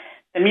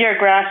 the mere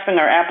grasping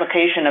or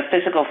application of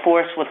physical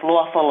force with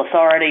lawful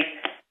authority,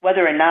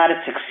 whether or not it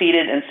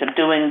succeeded in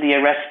subduing the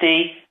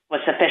arrestee,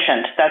 was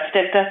sufficient. That's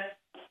dicta?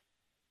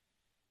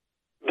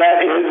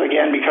 That is,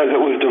 again, because it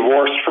was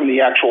divorced from the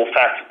actual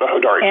facts of the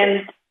Hodari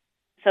case.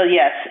 So,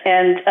 yes.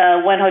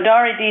 And when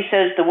Hodari D.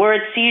 says the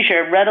word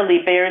seizure readily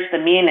bears the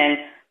meaning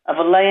of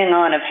a laying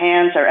on of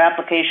hands or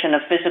application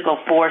of physical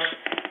force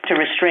to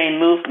restrain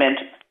movement,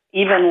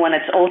 even when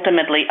it's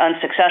ultimately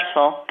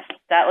unsuccessful,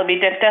 that would be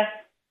dicta?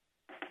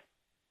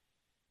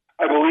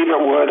 I believe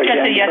it would.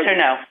 Just a yes or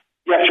no?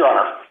 Yes, Your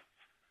Honor.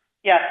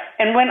 Yeah,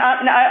 and when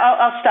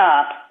I'll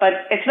stop,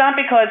 but it's not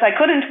because I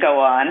couldn't go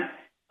on.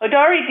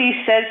 Hodari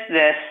D. says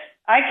this,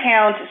 I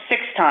count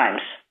 6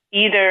 times,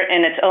 either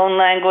in its own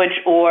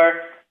language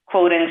or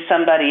quoting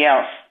somebody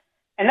else.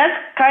 And that's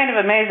kind of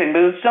amazing,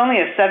 but it's only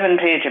a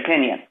 7-page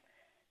opinion.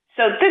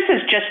 So this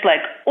is just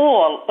like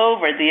all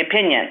over the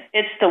opinion.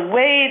 It's the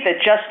way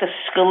that Justice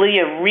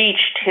Scalia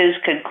reached his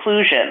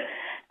conclusion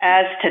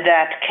as to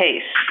that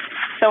case.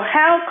 So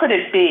how could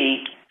it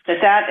be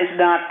that that is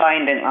not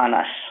binding on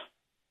us?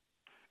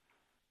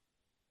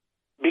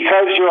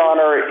 Because, Your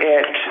Honor,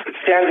 it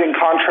stands in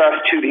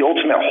contrast to the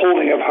ultimate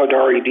holding of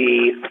Hodari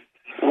D.,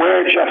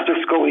 where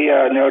Justice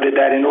Scalia noted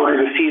that in order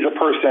to seize a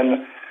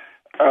person,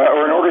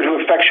 or in order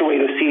to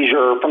effectuate a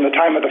seizure from the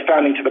time of the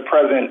founding to the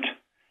present,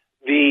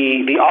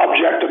 the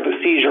object of the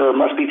seizure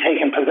must be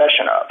taken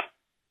possession of.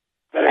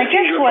 I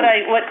guess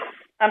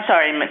I'm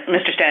sorry,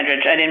 Mr.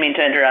 Standridge, I didn't mean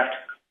to interrupt.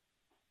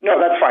 No,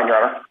 that's fine, Your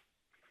Honor.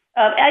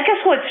 I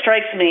guess what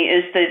strikes me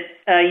is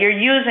that you're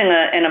using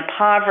an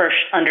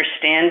impoverished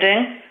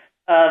understanding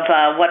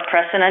of what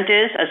precedent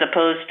is as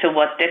opposed to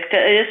what dicta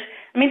is.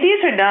 I mean,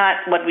 these are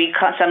not what we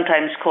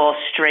sometimes call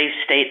stray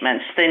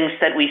statements, things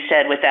that we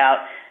said without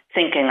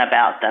thinking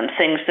about them,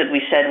 things that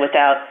we said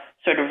without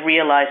sort of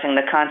realizing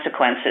the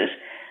consequences.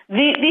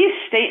 These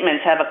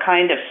statements have a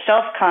kind of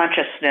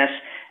self-consciousness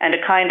and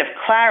a kind of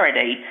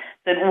clarity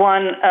that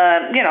one,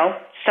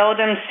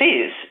 seldom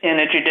sees in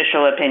a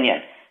judicial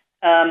opinion.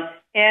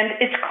 And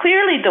it's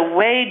clearly the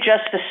way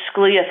Justice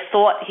Scalia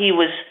thought he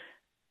was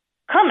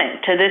coming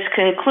to this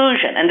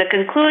conclusion. And the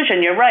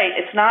conclusion, you're right,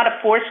 it's not a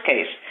force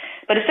case.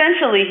 But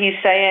essentially he's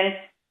saying,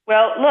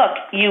 well, look,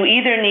 you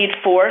either need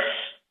force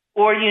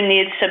or you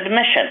need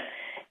submission.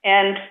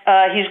 And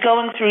he's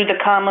going through the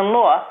common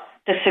law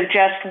to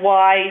suggest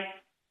why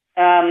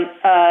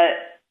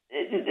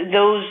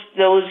those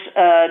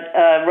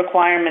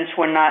requirements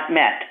were not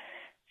met.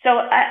 So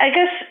I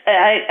guess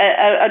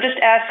I'll just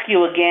ask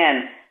you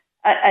again,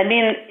 I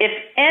mean, if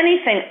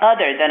anything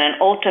other than an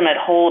ultimate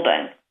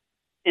holding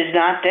is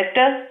not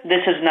dicta,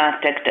 this is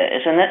not dicta,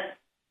 isn't it?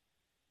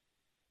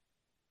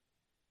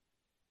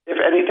 If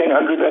anything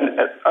other than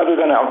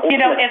an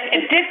ultimate...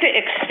 if dicta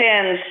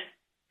extends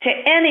to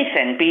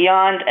anything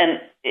beyond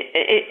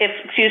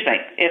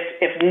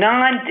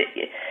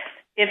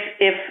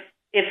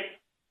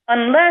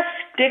unless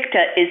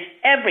dicta is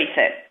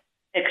everything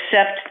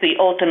except the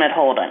ultimate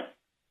holding,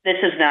 this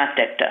is not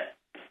dicta.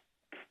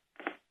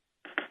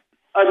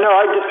 No,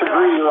 I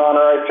disagree, Your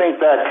Honor. I think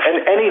that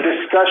any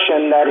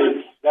discussion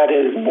that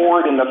is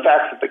moored in the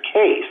facts of the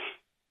case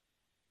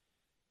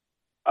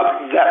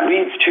that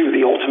leads to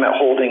the ultimate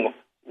holding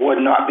would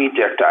not be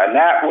dicta, and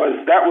that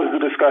was the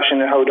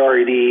discussion in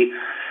Hodari D.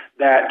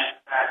 that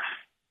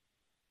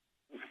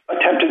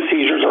attempted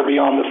seizures are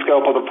beyond the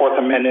scope of the Fourth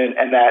Amendment,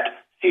 and that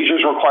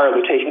seizures require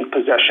the taking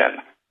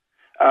possession.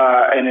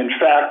 And in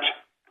fact,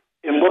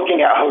 in looking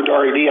at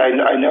Hodari D., I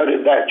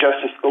noted that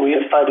Justice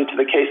Scalia cited to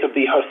the case of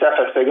the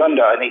Josefa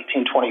Segunda in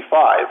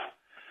 1825,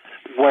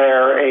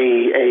 where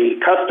a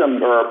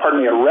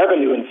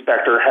revenue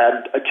inspector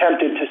had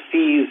attempted to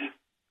seize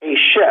a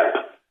ship,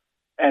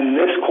 and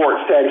this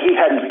court said he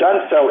hadn't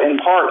done so in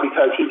part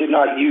because he did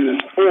not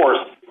use force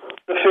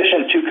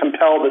sufficient to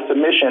compel the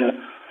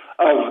submission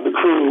of the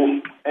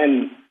crew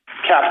and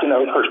captain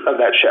of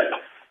that ship.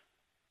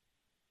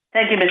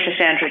 Thank you, Mr.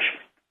 Sandridge.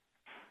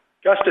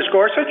 Justice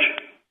Gorsuch?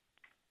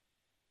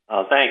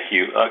 Thank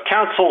you.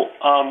 Counsel,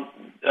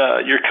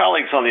 your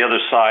colleagues on the other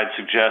side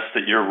suggest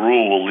that your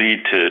rule will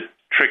lead to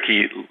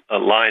tricky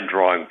line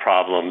drawing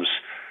problems.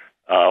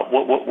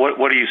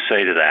 What do you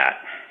say to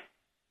that?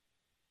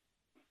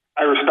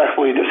 I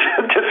respectfully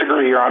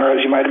disagree, Your Honor,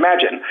 as you might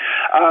imagine.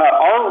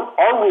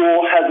 Our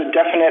rule has a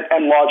definite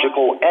and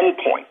logical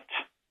endpoint.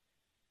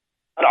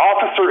 An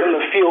officer in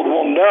the field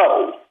will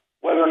know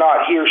whether or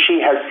not he or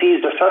she has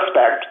seized a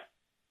suspect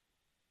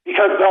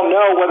because they'll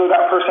know whether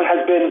that person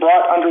has been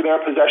brought under their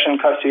possession,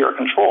 custody, or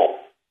control.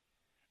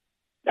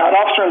 Now, an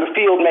officer in the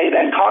field may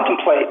then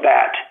contemplate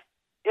that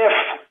if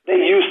they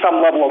use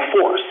some level of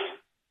force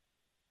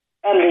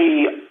and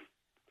the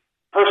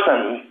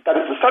person that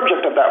is the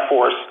subject of that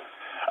force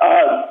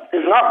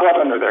is not brought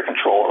under their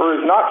control or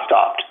is not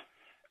stopped,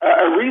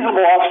 a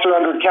reasonable officer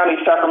under County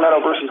of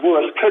Sacramento versus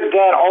Lewis could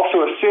then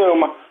also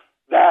assume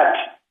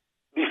that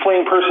the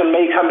fleeing person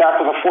may come back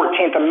with a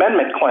 14th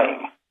Amendment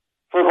claim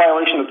for a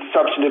violation of the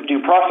Substantive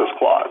Due Process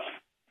Clause.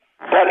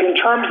 But in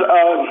terms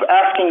of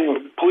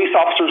asking police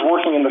officers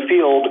working in the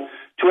field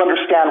to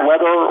understand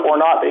whether or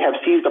not they have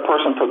seized a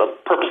person for the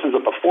purposes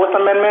of the Fourth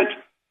Amendment,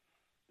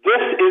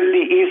 this is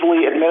the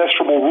easily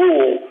administrable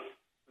rule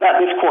that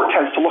this court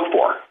tends to look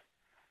for.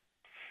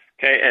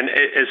 Okay, and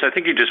as I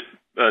think you just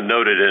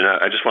noted, and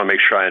I just want to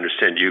make sure I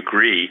understand, you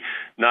agree,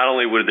 not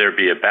only would there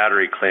be a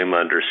battery claim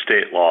under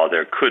state law,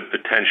 there could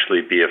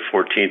potentially be a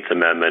 14th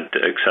Amendment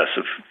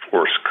excessive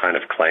force kind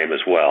of claim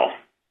as well.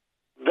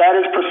 That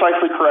is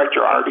precisely correct,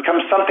 Your Honor. It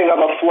becomes something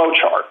of a flow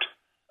chart.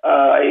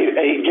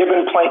 A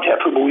given plaintiff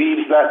who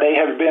believes that they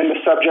have been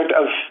the subject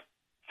of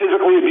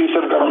physically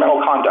abusive governmental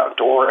conduct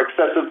or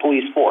excessive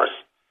police force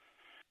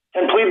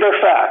can plead their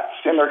facts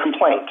in their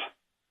complaint.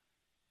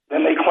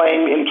 Then they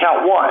claim in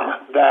count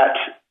one that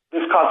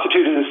this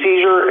constituted a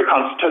seizure, it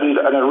constituted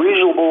an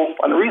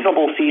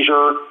unreasonable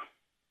seizure,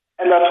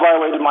 and thus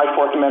violated my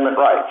Fourth Amendment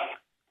rights.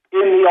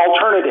 In the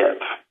alternative,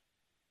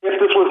 if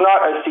this was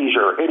not a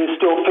seizure, it is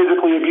still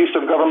physically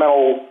abusive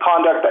governmental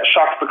conduct that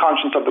shocks the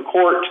conscience of the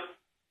court.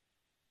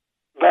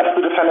 Thus,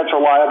 the defendants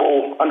are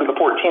liable under the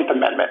 14th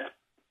Amendment,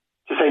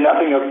 to say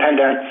nothing of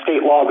pendant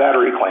state law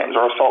battery claims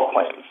or assault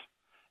claims.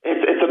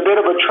 It's a bit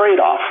of a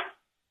trade-off.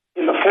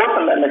 In the Fourth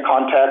Amendment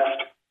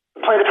context,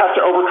 the plaintiff has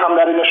to overcome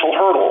that initial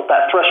hurdle,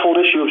 that threshold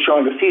issue of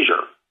showing the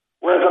seizure.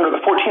 Whereas under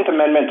the 14th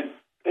Amendment,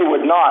 they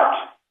would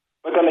not,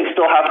 but then they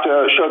still have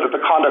to show that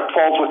the conduct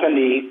falls within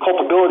the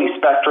culpability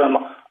spectrum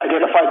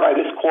identified by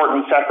this court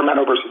in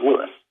Sacramento versus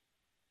Lewis.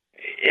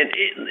 And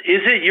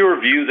is it your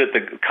view that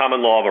the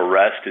common law of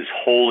arrest is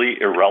wholly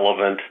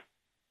irrelevant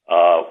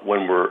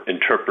when we're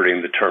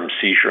interpreting the term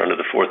seizure under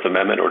the Fourth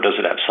Amendment, or does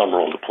it have some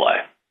role to play?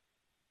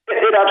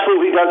 It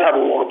absolutely does have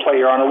a role to play,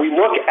 Your Honor. We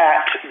look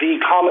at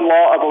the common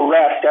law of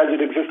arrest as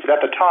it existed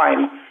at the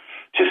time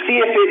to see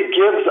if it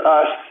gives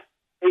us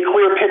a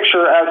clear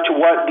picture as to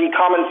what the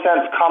common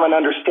sense, common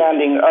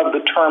understanding of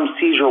the term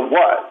seizure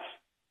was.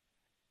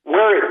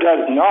 Where it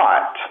does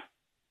not,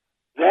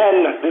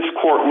 then this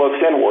court looks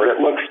inward. It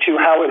looks to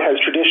how it has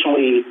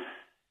traditionally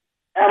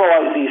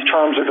analyzed these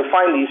terms or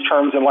defined these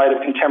terms in light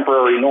of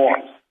contemporary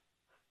norms.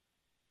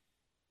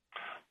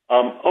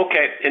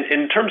 Okay,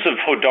 in terms of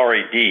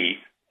Hodari D.,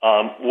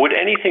 would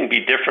anything be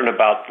different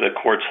about the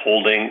court's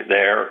holding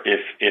there if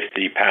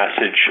the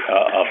passage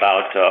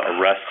about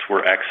arrests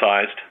were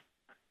excised?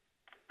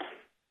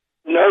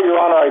 No, Your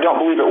Honor, I don't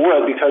believe it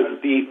would,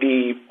 because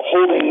the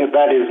holding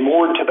that is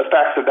moored to the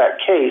facts of that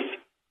case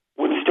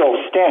would still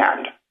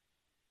stand.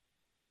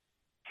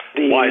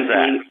 Why is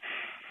that?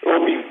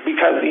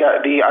 Because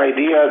the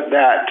idea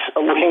that,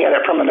 looking at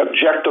it from an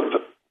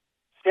objective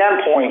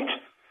standpoint,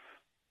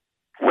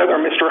 whether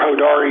Mr.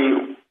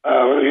 Hodari,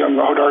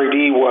 Hodari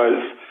D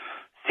was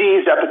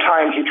seized at the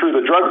time he threw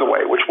the drugs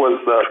away, which was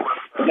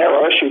the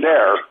narrow issue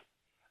there,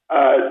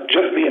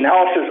 just the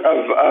analysis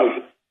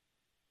of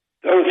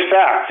those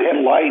facts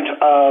in light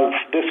of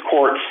this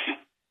court's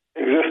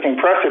existing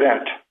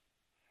precedent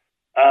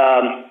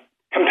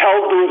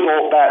compels the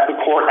result that the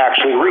court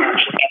actually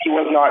reached. He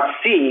was not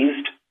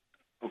seized.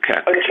 Okay.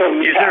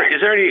 Is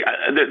there any?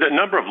 The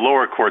number of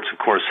lower courts, of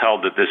course,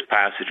 held that this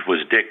passage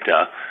was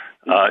dicta.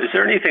 Is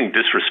there anything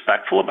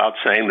disrespectful about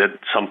saying that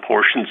some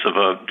portions of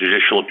a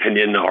judicial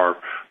opinion are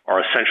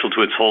essential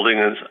to its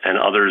holdings and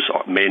others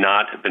may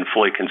not have been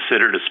fully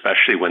considered,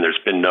 especially when there's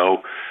been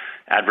no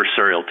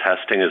adversarial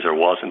testing as there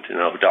wasn't in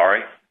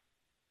Hodari?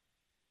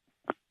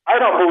 I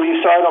don't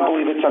believe so. I don't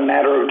believe it's a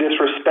matter of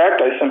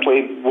disrespect. I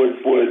simply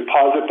would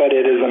posit that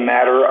it is a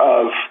matter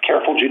of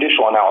careful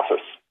judicial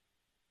analysis.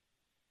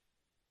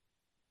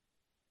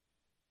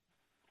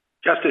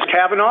 Justice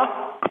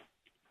Kavanaugh?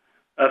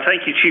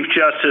 Thank you, Chief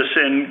Justice,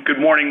 and good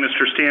morning,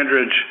 Mr.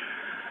 Standridge.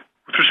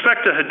 With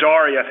respect to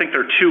Hodari, I think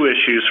there are two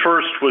issues.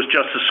 First, was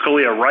Justice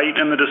Scalia right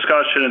in the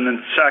discussion? And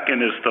then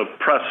second is the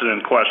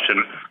precedent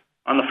question.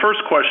 On the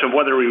first question of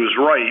whether he was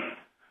right,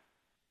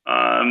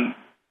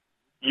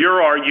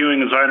 you're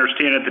arguing, as I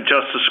understand it, that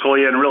Justice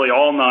Scalia and really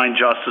all 9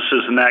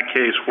 justices in that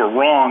case were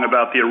wrong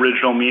about the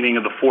original meaning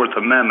of the Fourth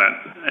Amendment.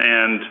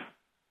 And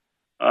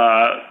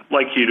I'd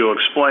like you to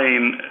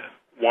explain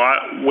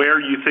where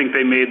you think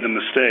they made the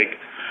mistake.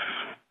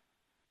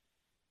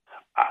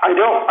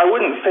 I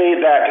wouldn't say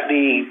that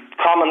the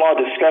common law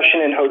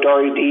discussion in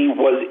Hodari D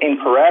was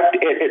incorrect.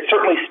 It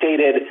certainly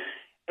stated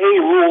a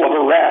rule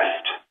of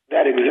arrest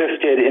that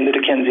existed in the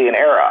Dickensian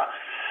era.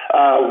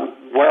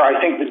 Where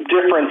I think the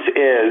difference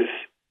is,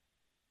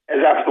 as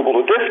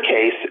applicable to this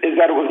case, is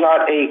that it was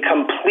not a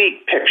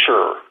complete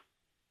picture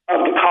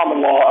of the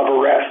common law of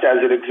arrest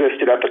as it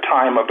existed at the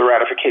time of the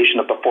ratification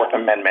of the Fourth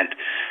Amendment.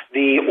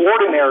 The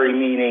ordinary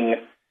meaning,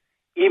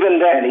 even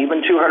then,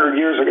 even 200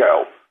 years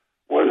ago,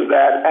 was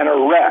that an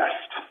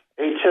arrest,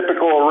 a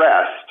typical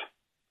arrest,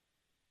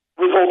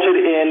 resulted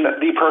in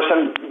the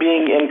person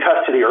being in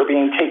custody or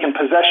being taken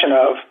possession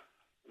of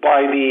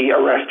by the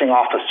arresting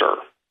officer.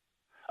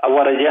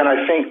 What again,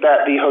 I think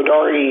that the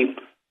Hodari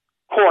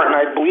court, and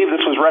I believe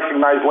this was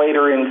recognized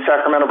later in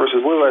Sacramento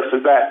versus Lewis,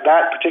 is that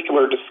that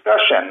particular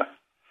discussion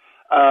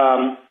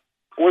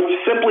would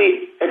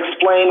simply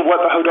explain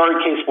what the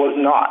Hodari case was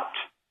not.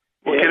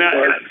 Well,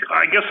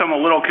 I guess I'm a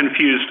little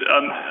confused.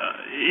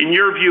 In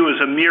your view, is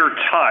a mere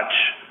touch,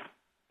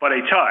 but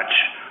a touch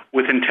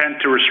with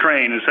intent to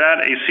restrain, is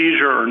that a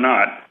seizure or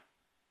not?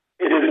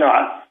 It is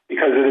not,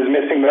 because it is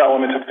missing the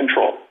element of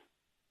control.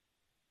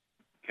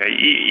 Okay,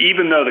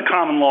 even though the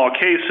common law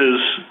cases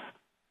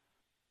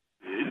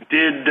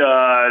did,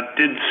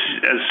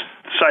 as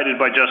cited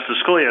by Justice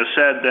Scalia,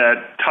 said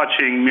that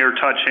mere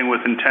touching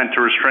with intent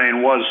to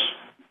restrain was,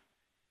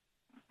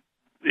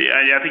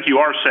 I think you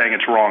are saying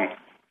it's wrong.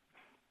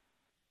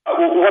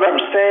 What I'm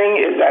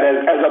saying is that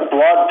as a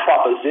broad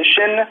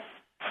proposition,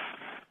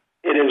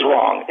 it is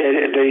wrong.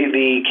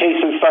 The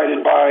cases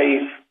cited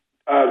by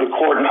the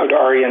court in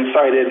Hodari and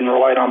cited and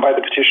relied on by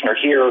the petitioner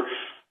here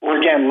were,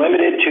 again,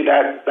 limited to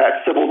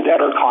that civil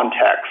debtor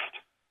context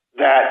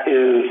that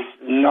is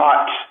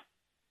not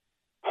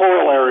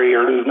corollary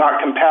or is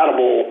not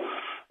compatible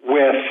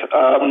with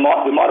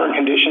the modern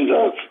conditions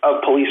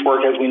of police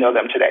work as we know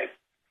them today.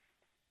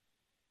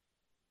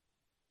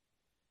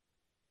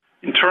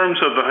 In terms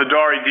of the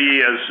Hodari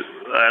D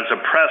as a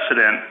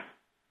precedent,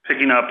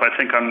 picking up, I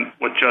think, on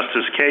what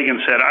Justice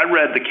Kagan said, I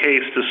read the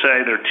case to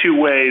say there are two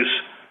ways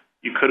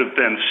you could have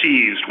been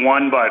seized,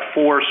 one by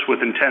force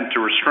with intent to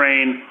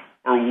restrain,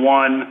 or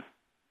one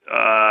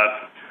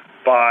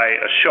by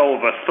a show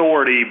of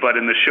authority, but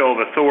in the show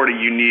of authority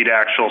you need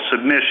actual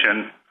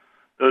submission.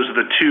 Those are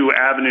the two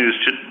avenues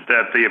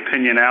that the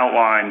opinion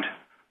outlined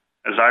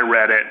as I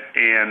read it,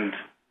 and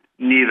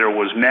neither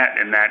was met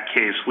in that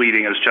case,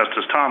 leading, as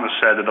Justice Thomas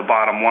said, to the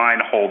bottom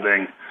line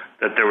holding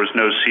that there was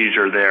no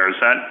seizure there. Is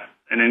that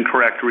an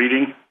incorrect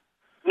reading?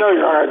 No,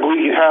 Your Honor. I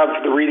believe you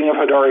have the reading of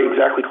Hodari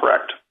exactly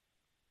correct.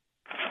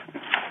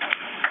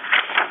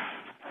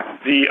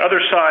 The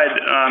other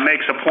side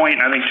makes a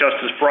point, and I think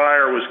Justice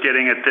Breyer was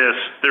getting at this.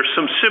 There's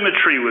some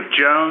symmetry with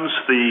Jones,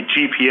 the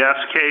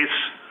GPS case,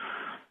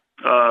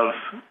 of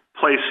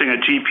placing a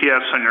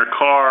GPS on your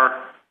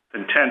car,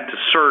 intent to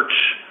search,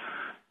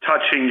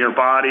 touching your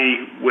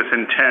body with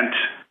intent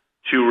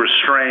to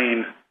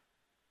restrain.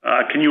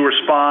 Can you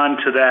respond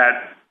to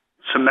that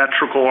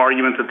symmetrical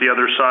argument that the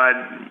other side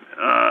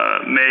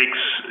makes,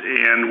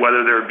 and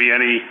whether there would be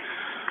any,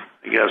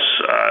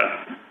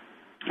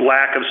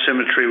 lack of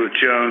symmetry with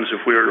Jones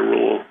if we were to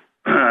rule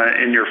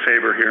in your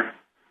favor here?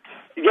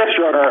 Yes,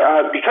 Your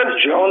Honor. Because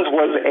Jones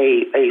was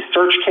a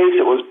search case,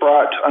 it was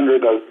brought under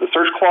the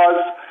search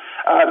clause.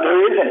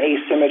 There is an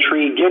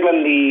asymmetry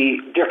given the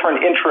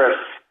different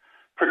interests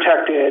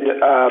protected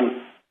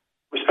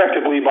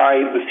respectively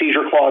by the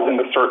seizure clause and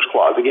the search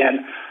clause.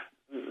 Again,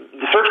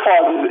 the search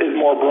clause is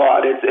more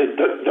broad. It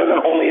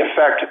doesn't only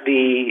affect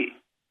the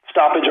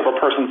stoppage of a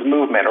person's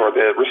movement or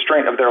the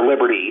restraint of their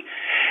liberty.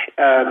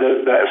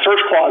 The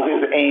search clause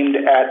is aimed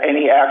at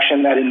any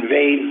action that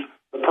invades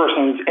the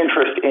person's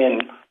interest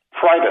in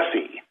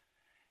privacy.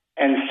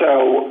 And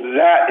so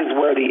that is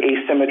where the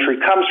asymmetry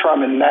comes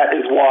from, and that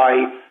is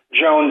why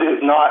Jones is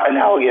not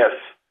analogous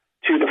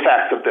to the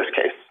facts of this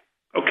case.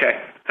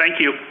 Okay. Thank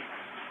you.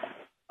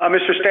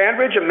 Mr.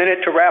 Standridge, a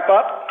minute to wrap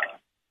up.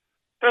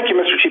 Thank you,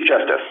 Mr. Chief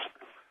Justice.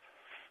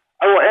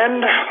 I will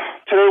end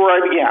today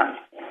where I began.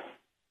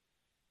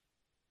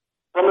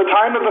 From the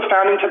time of the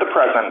founding to the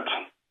present,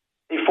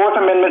 a Fourth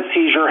Amendment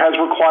seizure has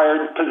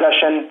required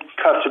possession,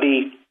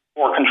 custody,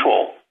 or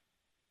control.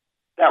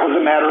 That was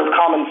a matter of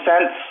common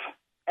sense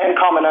and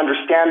common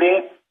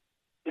understanding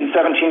in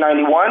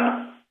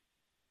 1791.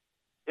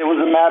 It was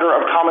a matter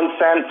of common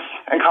sense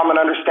and common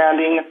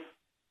understanding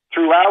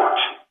throughout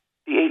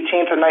the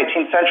 18th and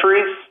 19th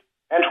centuries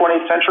and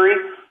 20th century,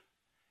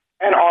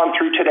 and on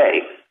through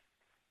today.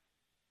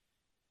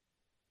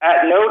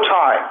 At no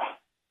time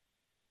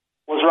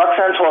was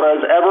Roxanne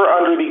Torres ever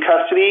under the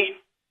custody,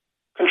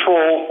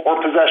 control,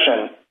 or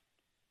possession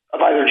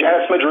of either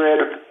Janice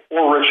Madrid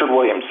or Richard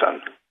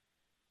Williamson.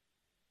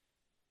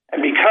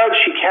 And because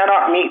she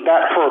cannot meet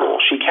that hurdle,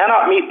 she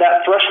cannot meet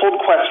that threshold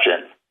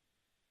question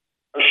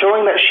of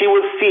showing that she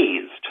was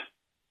seized,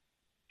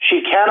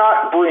 she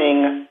cannot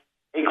bring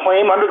a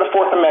claim under the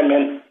Fourth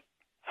Amendment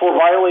for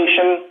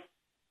violation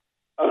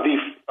of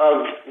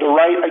the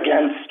right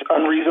against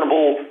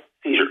unreasonable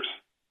seizures.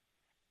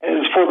 And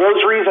it is for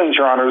those reasons,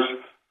 Your Honors,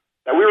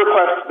 that we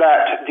request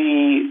that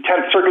the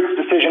 10th Circuit's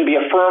decision be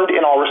affirmed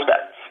in all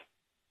respects.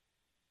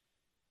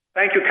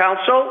 Thank you,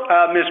 counsel.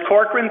 Ms.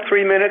 Corcoran,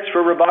 3 minutes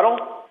for rebuttal.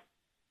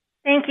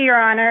 Thank you, Your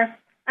Honor.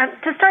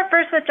 To start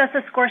first with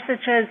Justice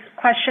Gorsuch's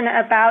question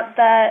about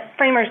the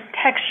framers'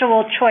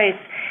 textual choice,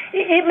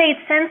 it made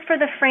sense for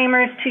the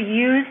framers to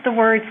use the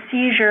word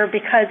seizure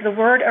because the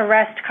word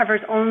arrest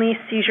covers only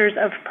seizures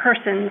of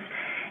persons.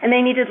 and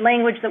they needed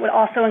language that would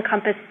also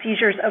encompass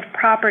seizures of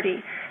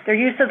property. Their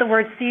use of the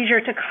word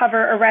seizure to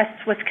cover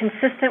arrests was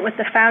consistent with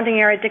the founding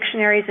era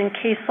dictionaries and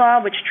case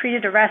law, which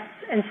treated arrests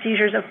and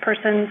seizures of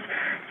persons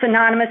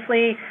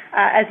synonymously.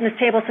 As Ms.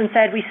 Tableson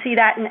said, we see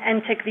that in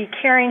Entick v.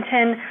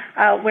 Carrington,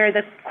 where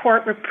the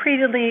court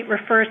repeatedly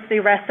refers to the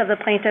arrest of the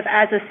plaintiff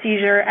as a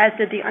seizure, as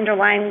did the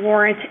underlying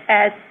warrant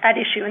at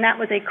issue, and that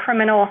was a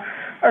criminal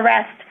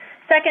arrest.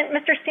 Second,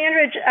 Mr.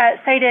 Standridge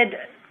cited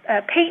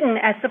Payton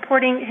as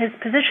supporting his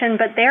position,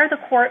 but there the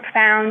court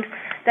found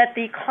that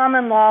the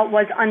common law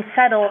was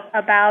unsettled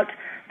about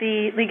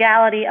the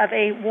legality of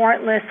a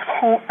warrantless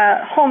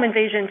home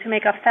invasion to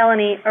make a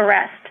felony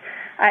arrest.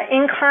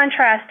 In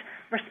contrast,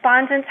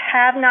 respondents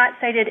have not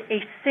cited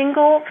a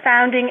single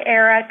founding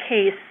era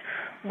case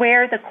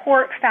where the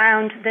court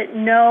found that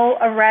no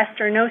arrest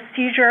or no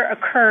seizure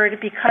occurred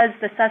because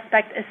the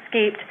suspect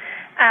escaped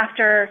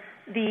after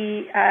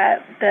the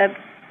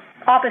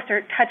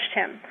officer touched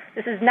him.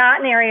 This is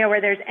not an area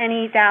where there's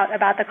any doubt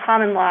about the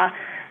common law.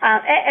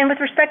 And with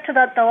respect to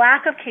the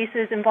lack of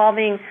cases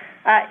involving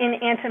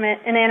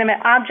inanimate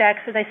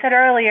objects, as I said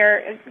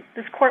earlier,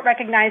 this court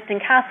recognized in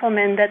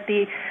Castleman that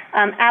the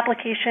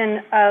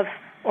application of,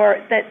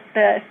 or that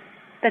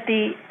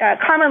the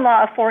common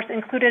law of force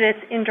included its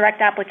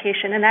indirect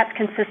application, and that's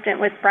consistent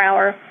with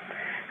Brower.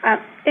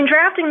 In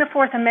drafting the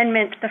Fourth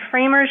Amendment, the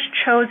framers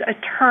chose a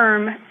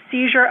term,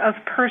 seizure of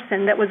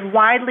person, that was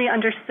widely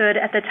understood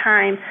at the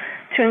time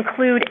to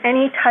include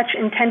any touch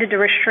intended to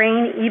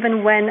restrain,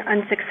 even when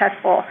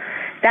unsuccessful.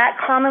 That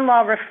common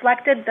law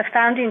reflected the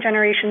founding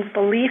generation's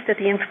belief that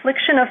the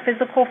infliction of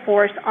physical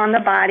force on the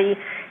body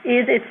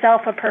is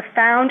itself a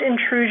profound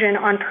intrusion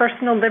on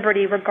personal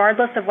liberty,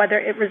 regardless of whether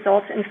it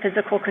results in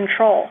physical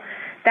control.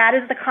 That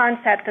is the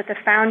concept that the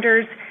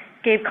founders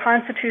gave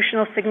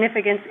constitutional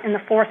significance in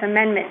the Fourth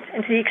Amendment.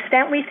 And to the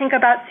extent we think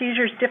about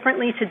seizures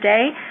differently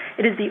today,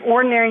 it is the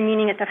ordinary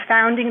meaning at the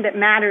founding that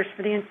matters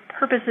for the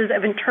purposes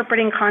of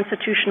interpreting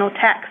constitutional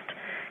text.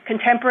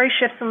 Contemporary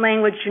shifts in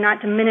language do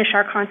not diminish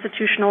our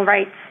constitutional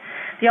rights.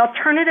 The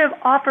alternative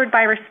offered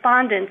by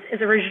respondents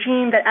is a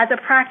regime that, as a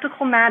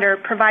practical matter,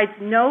 provides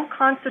no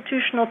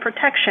constitutional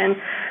protection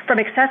from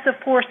excessive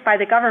force by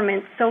the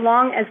government so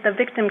long as the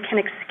victim can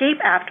escape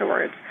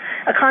afterwards.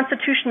 A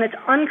constitution that's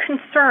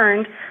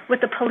unconcerned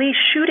with the police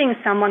shooting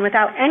someone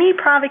without any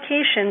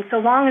provocation so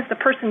long as the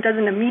person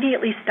doesn't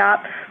immediately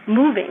stop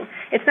moving.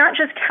 It's not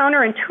just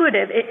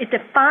counterintuitive. It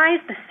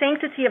defies the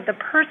sanctity of the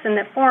person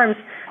that forms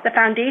the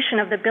foundation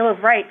of the Bill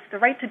of Rights, the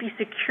right to be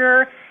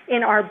secure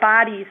in our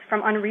bodies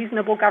from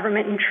unreasonable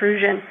government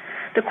intrusion.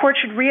 The court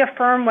should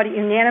reaffirm what it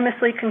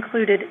unanimously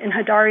concluded in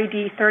Hodari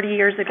D. 30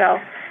 years ago.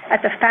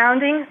 At the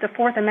founding, the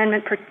Fourth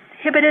Amendment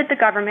prohibited the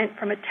government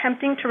from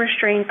attempting to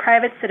restrain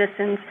private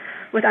citizens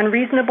with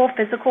unreasonable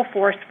physical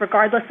force,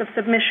 regardless of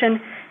submission,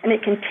 and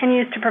it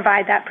continues to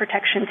provide that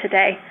protection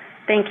today.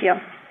 Thank you.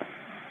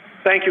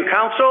 Thank you,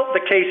 counsel. The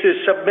case is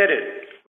submitted.